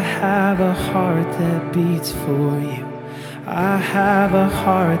I have a heart that beats for you. I have a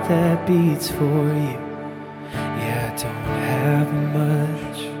heart that beats for you. Yeah, I don't have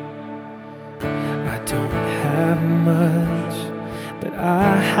much, I don't have much, but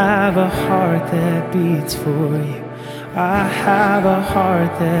I have a heart that beats for you. I have a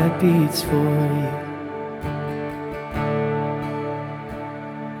heart that beats for you.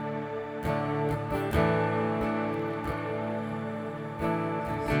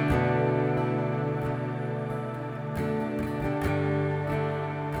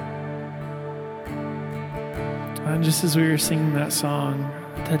 Just as we were singing that song,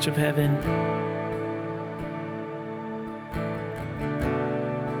 Touch of Heaven,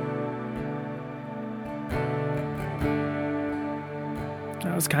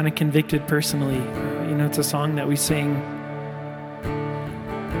 I was kind of convicted personally. You know, it's a song that we sing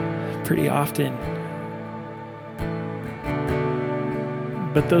pretty often.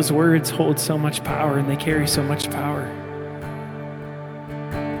 But those words hold so much power and they carry so much power.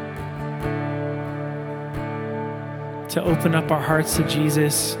 To open up our hearts to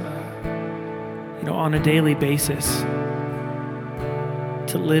Jesus, on a daily basis.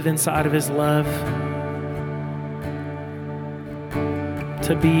 To live inside of his love.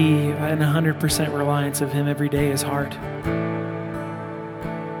 To be in 100% reliance of him every day is hard.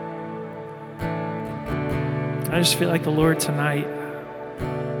 I just feel like the Lord tonight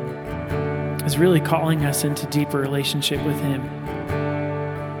is really calling us into deeper relationship with him.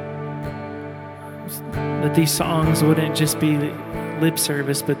 That these songs wouldn't just be lip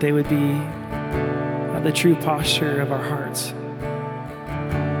service, but they would be the true posture of our hearts.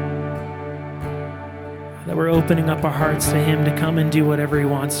 That we're opening up our hearts to him to come and do whatever he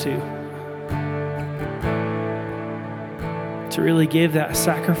wants to. To really give that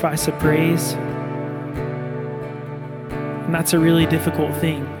sacrifice of praise. And that's a really difficult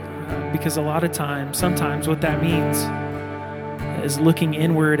thing, because a lot of times, sometimes what that means is looking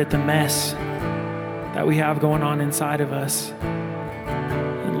inward at the mess that we have going on inside of us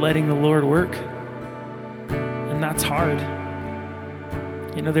and letting the Lord work. And that's hard.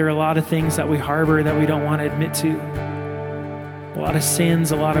 There are a lot of things that we harbor that we don't want to admit to. A lot of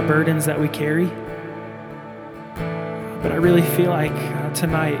sins, a lot of burdens that we carry. But I really feel like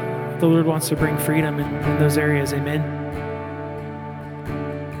tonight the Lord wants to bring freedom in those areas. Amen.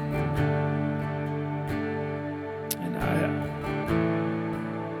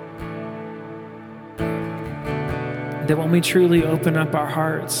 That when we truly open up our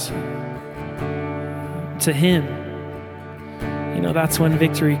hearts to him, that's when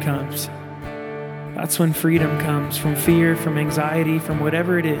victory comes. That's when freedom comes from fear, from anxiety, from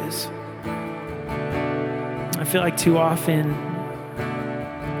whatever it is. I feel like too often,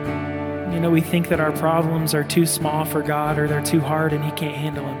 we think that our problems are too small for God, or they're too hard and he can't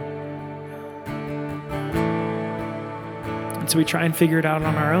handle them. And so we try and figure it out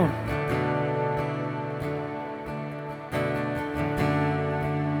on our own.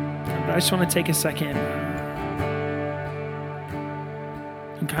 I just want to take a second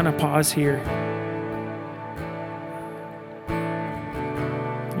and kind of pause here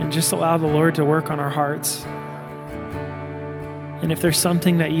and just allow the Lord to work on our hearts. And if there's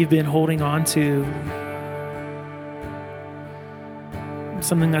something that you've been holding on to,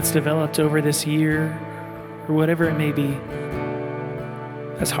 something that's developed over this year or whatever it may be,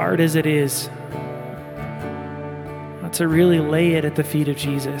 as hard as it is, to really lay it at the feet of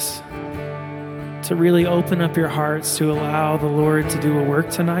Jesus. To really open up your hearts to allow the Lord to do a work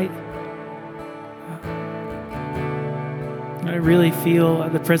tonight. I really feel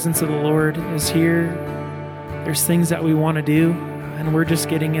the presence of the Lord is here. There's things that we want to do, and we're just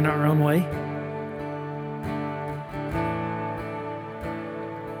getting in our own way.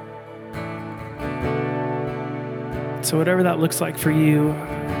 So whatever that looks like for you,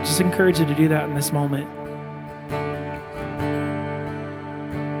 just encourage you to do that in this moment.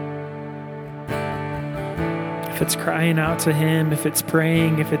 If it's crying out to him, if it's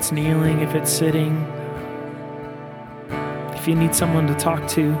praying, if it's kneeling, if it's sitting, if you need someone to talk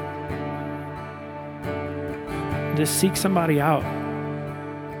to, just seek somebody out.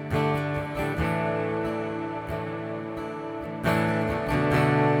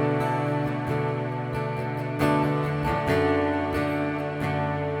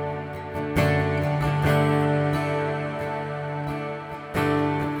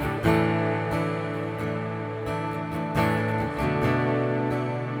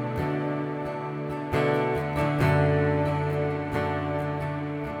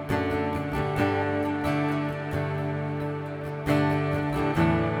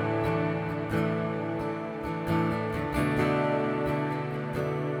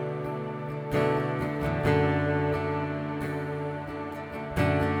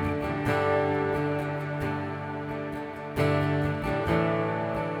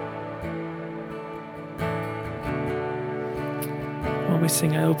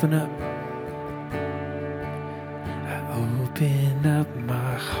 sing, I open up. I open up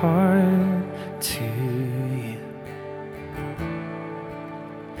my heart to you.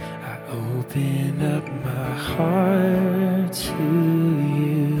 I open up my heart to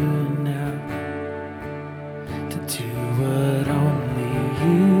you now, to do what only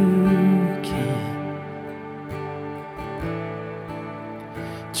you can.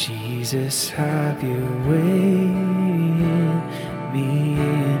 Jesus, have your way in me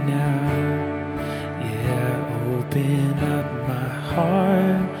now. Yeah, open up my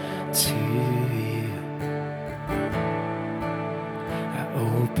heart to you. I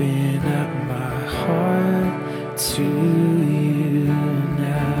open up my heart to you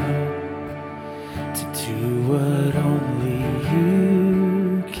now, to do what only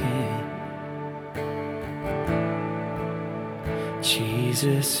you can.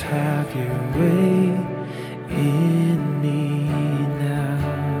 Jesus, have your way in me now.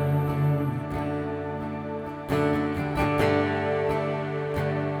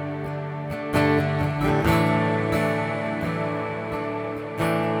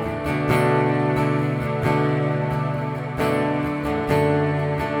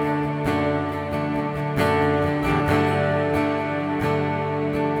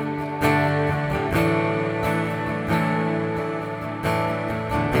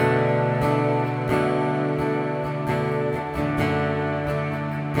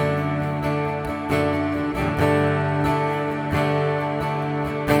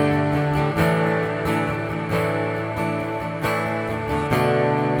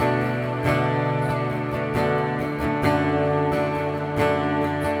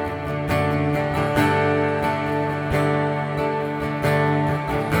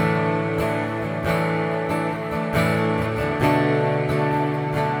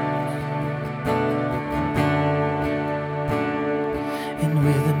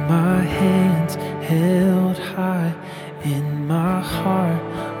 Held high in my heart,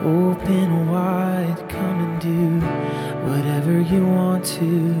 open wide, come and do whatever you want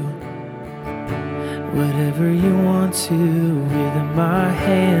to, whatever you want to. With my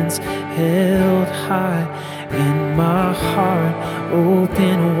hands held high in my heart,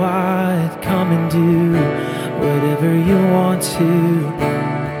 open wide, come and do whatever you want to,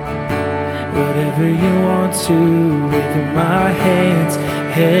 whatever you want to. With my hands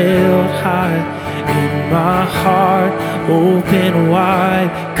held high in my heart, open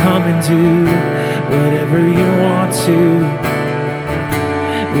wide, come and do whatever you want to,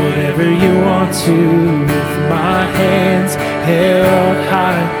 whatever you want to. With my hands held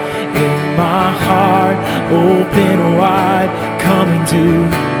high in my heart, open wide, come and do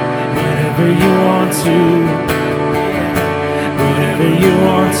whatever you want to, whatever you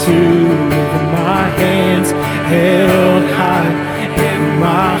want to. With my hands held high in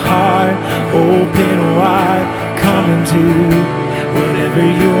my heart, open wide, come and do whatever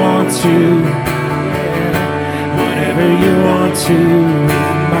you want to, whatever you want to.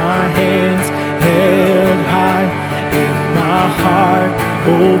 With my hands held high in my heart,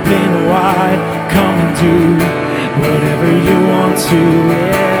 open wide, come and do whatever you want to,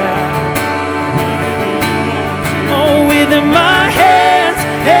 yeah. Oh, with my hands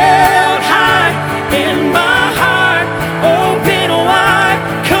held high in my heart, open wide,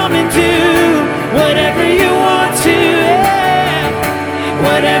 come and do whatever you want to, yeah.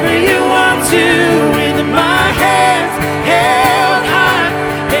 Whatever you want to. With my hands held high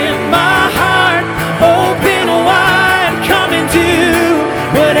in my heart, open wide, come and do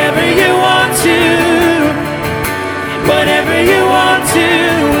whatever you want to, whatever you want to.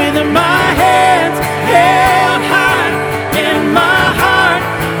 With my hands held high in my heart,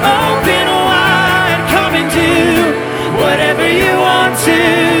 open wide, come and do whatever you want to,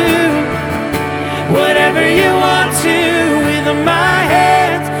 whatever you want to. With my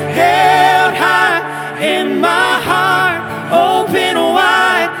hands held high in my heart, open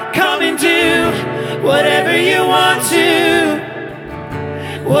wide, come and do whatever you want to,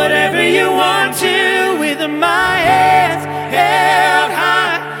 whatever you want to. With my hands held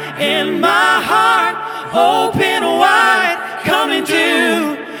high in my heart, open wide, come and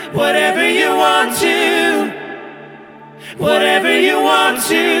do whatever you want to, whatever you want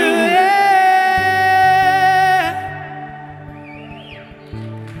to, yeah.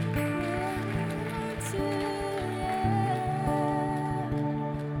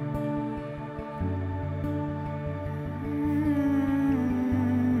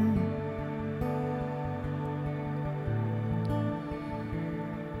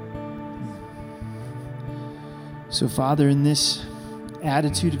 So, Father, in this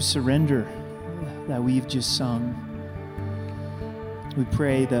attitude of surrender that we've just sung, we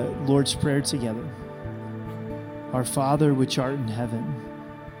pray the Lord's Prayer together. Our Father, which art in heaven.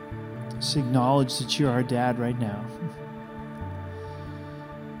 Just acknowledge that you're our dad right now.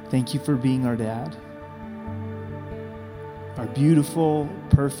 Thank you for being our dad. Our beautiful,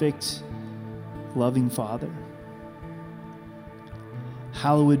 perfect, loving Father.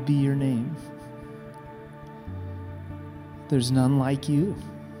 Hallowed be your name. There's none like you.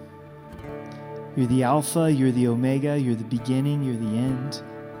 You're the Alpha, you're the Omega, you're the beginning, you're the end.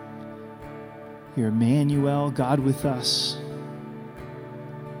 You're Emmanuel, God with us.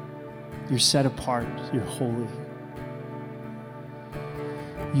 You're set apart, you're holy.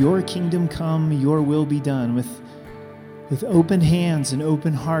 Your kingdom come, your will be done. With open hands and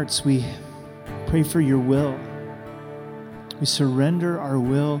open hearts, we pray for your will. We surrender our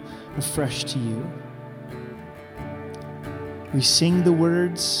will afresh to you. We sing the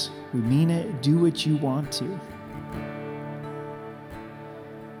words, we mean it, do what you want to.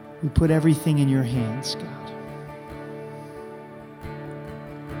 We put everything in your hands, God.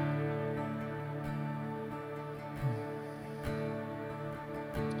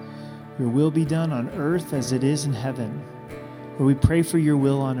 Your will be done on earth as it is in heaven. Lord, we pray for your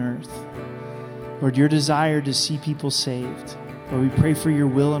will on earth. Lord, your desire to see people saved. Lord, we pray for your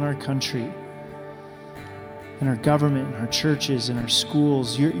will in our country, in our government, in our churches, in our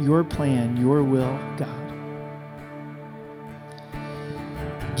schools, your plan, your will, God.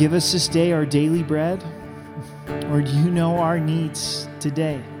 Give us this day our daily bread. Lord, you know our needs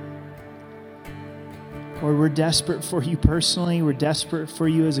today. Lord, we're desperate for you personally. We're desperate for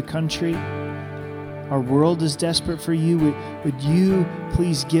you as a country. Our world is desperate for you. Would you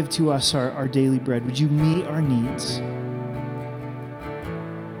please give to us our daily bread? Would you meet our needs?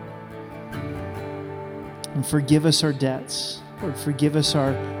 And forgive us our debts. Lord, forgive us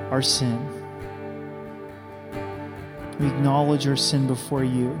our sin. We acknowledge our sin before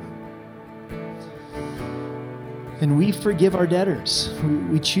you. And we forgive our debtors.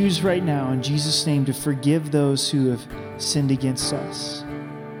 We choose right now in Jesus' name to forgive those who have sinned against us.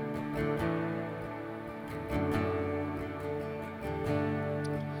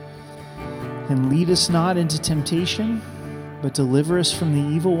 And lead us not into temptation, but deliver us from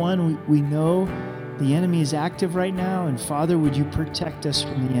the evil one. We know the enemy is active right now, and Father, would you protect us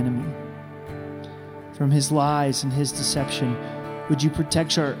from the enemy, from his lies and his deception? Would you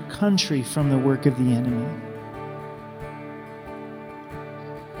protect our country from the work of the enemy?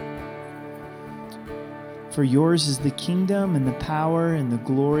 For yours is the kingdom and the power and the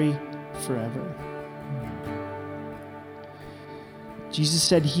glory forever. Jesus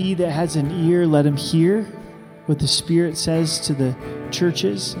said, he that has an ear, let him hear what the Spirit says to the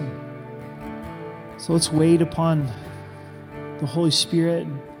churches. So let's wait upon the Holy Spirit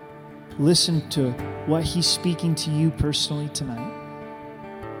and listen to what he's speaking to you personally tonight.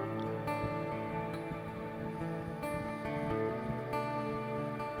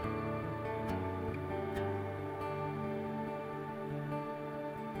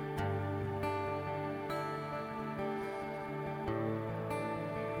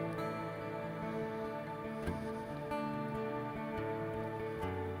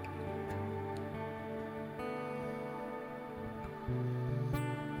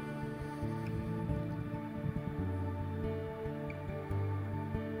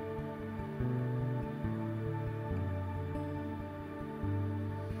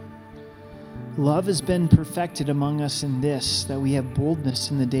 Love has been perfected among us in this, that we have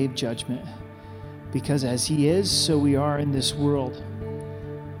boldness in the day of judgment. Because as he is, so we are in this world.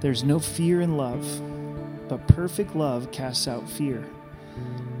 There's no fear in love, but perfect love casts out fear,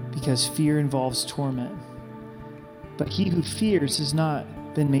 because fear involves torment. But he who fears has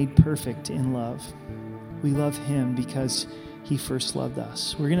not been made perfect in love. We love him because he first loved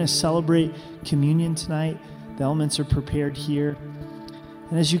us. We're going to celebrate communion tonight. The elements are prepared here.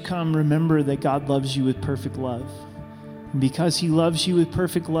 And as you come, remember that God loves you with perfect love. And because he loves you with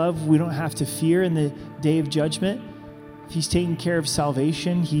perfect love, we don't have to fear in the day of judgment. If he's taking care of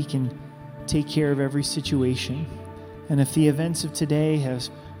salvation, he can take care of every situation. And if the events of today have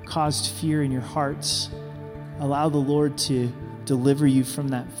caused fear in your hearts, allow the Lord to deliver you from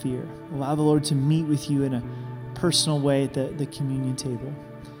that fear. Allow the Lord to meet with you in a personal way at the communion table.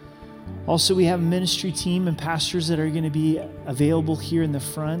 Also, we have a ministry team and pastors that are going to be available here in the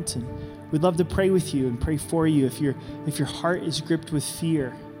front, and we'd love to pray with you and pray for you if your heart is gripped with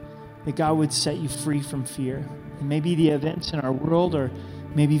fear, that God would set you free from fear. And maybe the events in our world or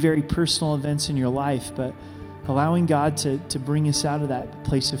maybe very personal events in your life, but allowing God to bring us out of that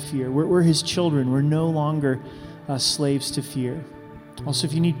place of fear. We're his children. We're no longer slaves to fear. Also,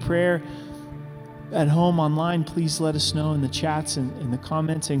 if you need prayer, at home online, please let us know in the chats and in the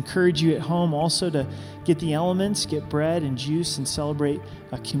comments. I encourage you at home also to get the elements, get bread and juice, and celebrate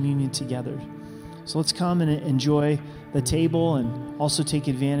a communion together. So let's come and enjoy the table and also take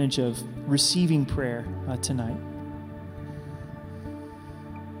advantage of receiving prayer tonight.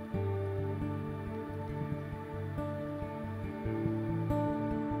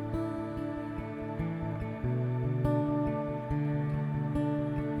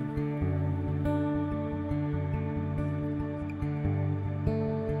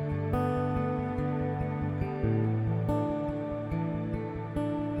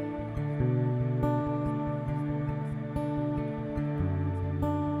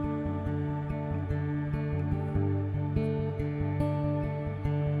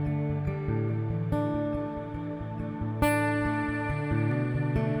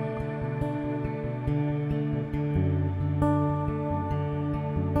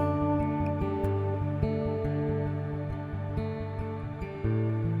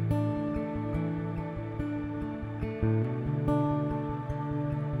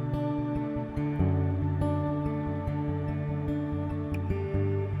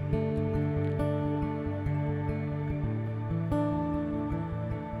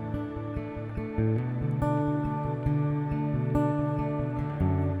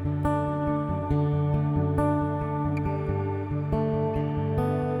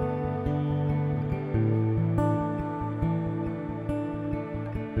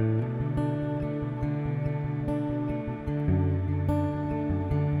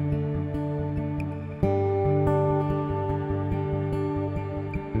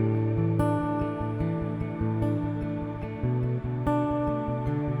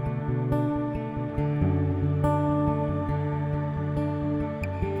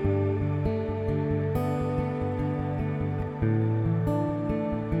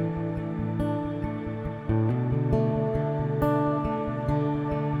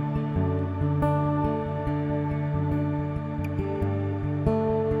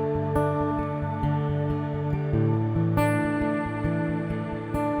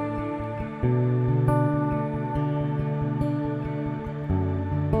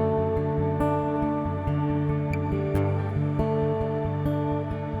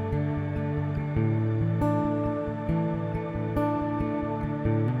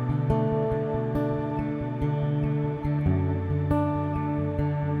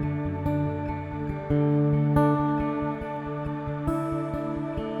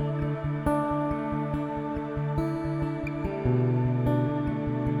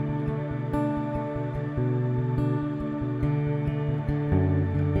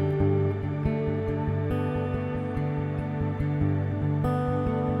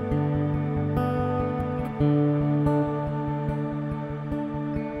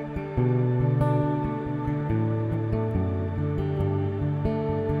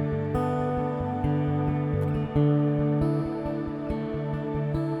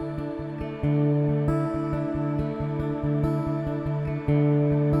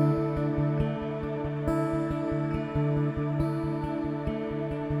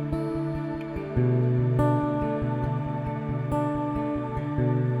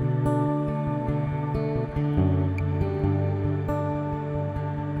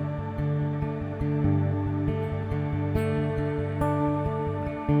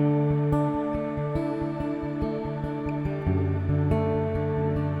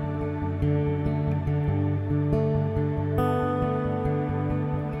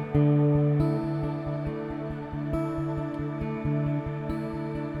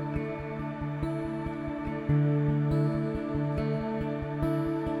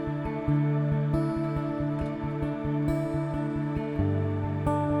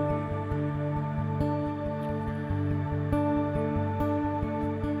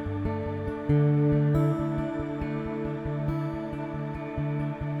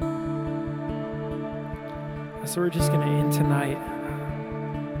 So we're just going to end tonight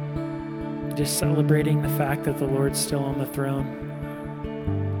just celebrating the fact that the Lord's still on the throne.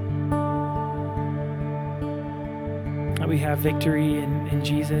 That we have victory in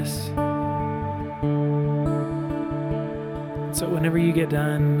Jesus. So whenever you get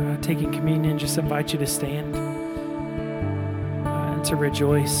done taking communion, just invite you to stand and to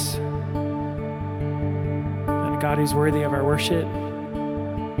rejoice. And God is worthy of our worship.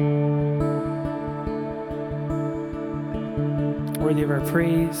 Worthy of our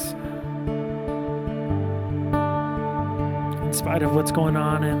praise. In spite of what's going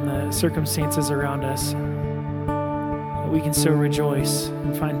on in the circumstances around us, we can still rejoice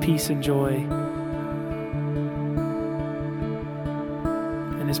and find peace and joy.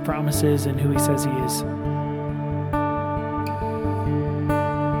 And His promises and who He says He is.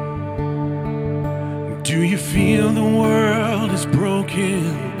 Do you feel the world is broken?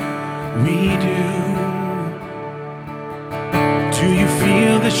 We do. Do you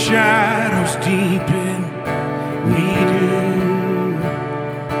feel the shadows deepen? We do.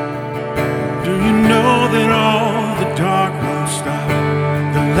 Do you know that all the dark won't stop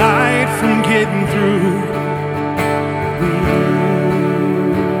the light from getting through? We do.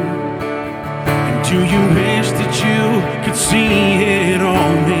 And do you wish that you could see it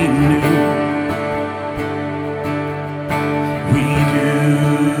all made new?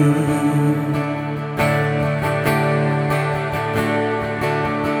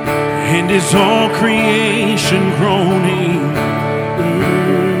 And is all creation groaning? It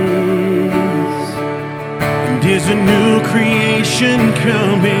is. And is a new creation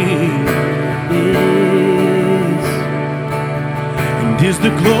coming? It is. And is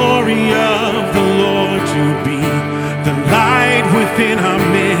the glory of the Lord to be the light within our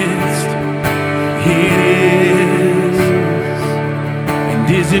midst? It is. And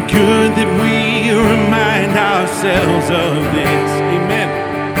is it good that we remind ourselves of this? Amen.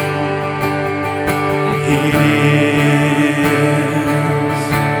 It is.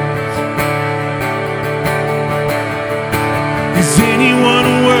 Is anyone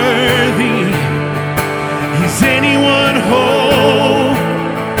worthy? Is anyone whole?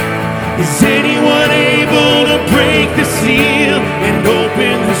 Is anyone able to break the seal and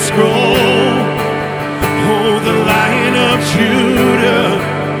open the scroll? Oh, the Lion of Judah,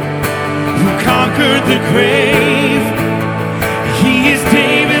 who conquered the grave. He is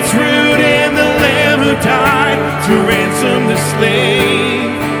David's root and the Lamb who died to ransom the slave.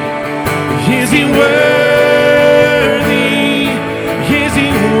 Is He worthy? Is He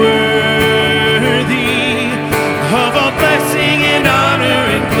worthy of all blessing and honor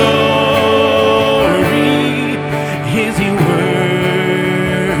and glory? Is He worthy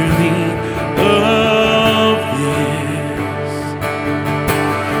of this?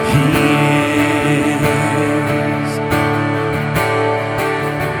 He is.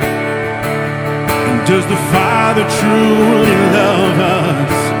 And does the Father truly love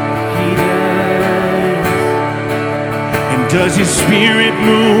us? He does. And does His Spirit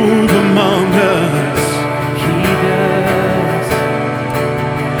move among us? He does.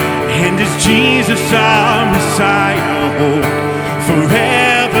 And is Jesus our Messiah hold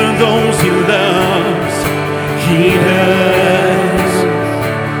forever those He loves? He does.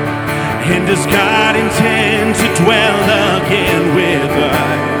 And does God intend to dwell again with us?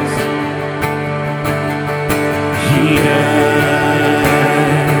 He does.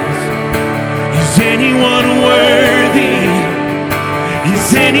 Is anyone worthy? Is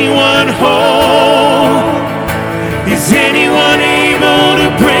anyone whole? Is anyone able to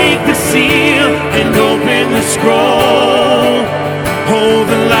break the seal and open the scroll? Oh,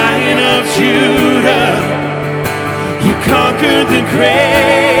 the Lion of Judah, who conquered the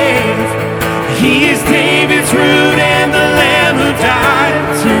grave. He is David's root and the Lamb who died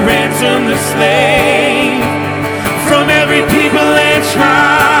to ransom the slave. From every people and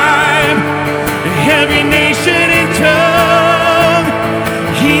tribe, and every nation and tongue,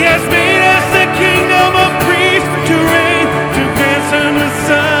 He has made us the kingdom of priests to reign, to ransom the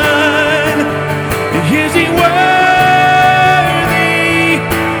Son. Is He worthy?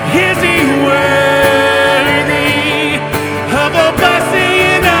 Is He worthy of all blessing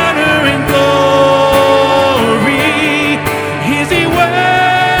and honor and glory? Is He worthy?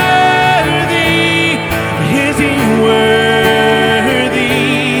 Is He worthy?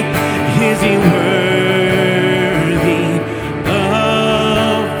 Is He worthy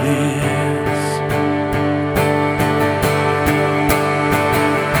of this?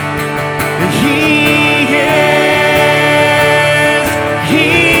 He is. He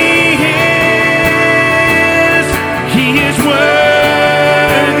is. He is worthy.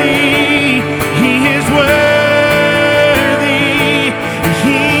 He is worthy.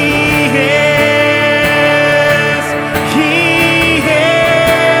 He is. He is.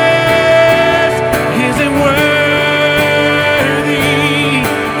 Is it worthy?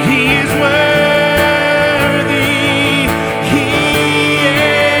 He is worthy. He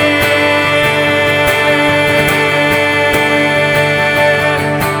is.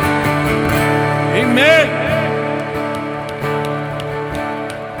 Amen.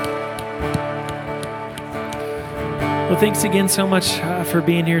 Well, thanks again so much for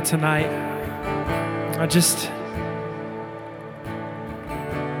being here tonight.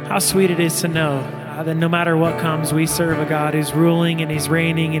 How sweet it is to know that no matter what comes, we serve a God who's ruling and He's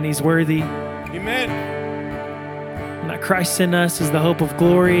reigning and He's worthy. Amen. And that that Christ in us is the hope of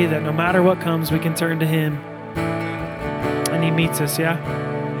glory, that no matter what comes, we can turn to him. And he meets us, yeah?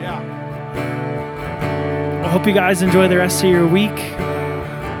 Yeah. I hope you guys enjoy the rest of your week.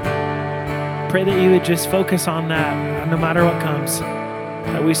 Pray that you would just focus on that, no matter what comes,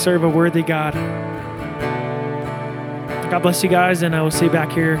 that we serve a worthy God. God bless you guys, and I will see you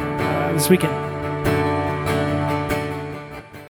back here this weekend.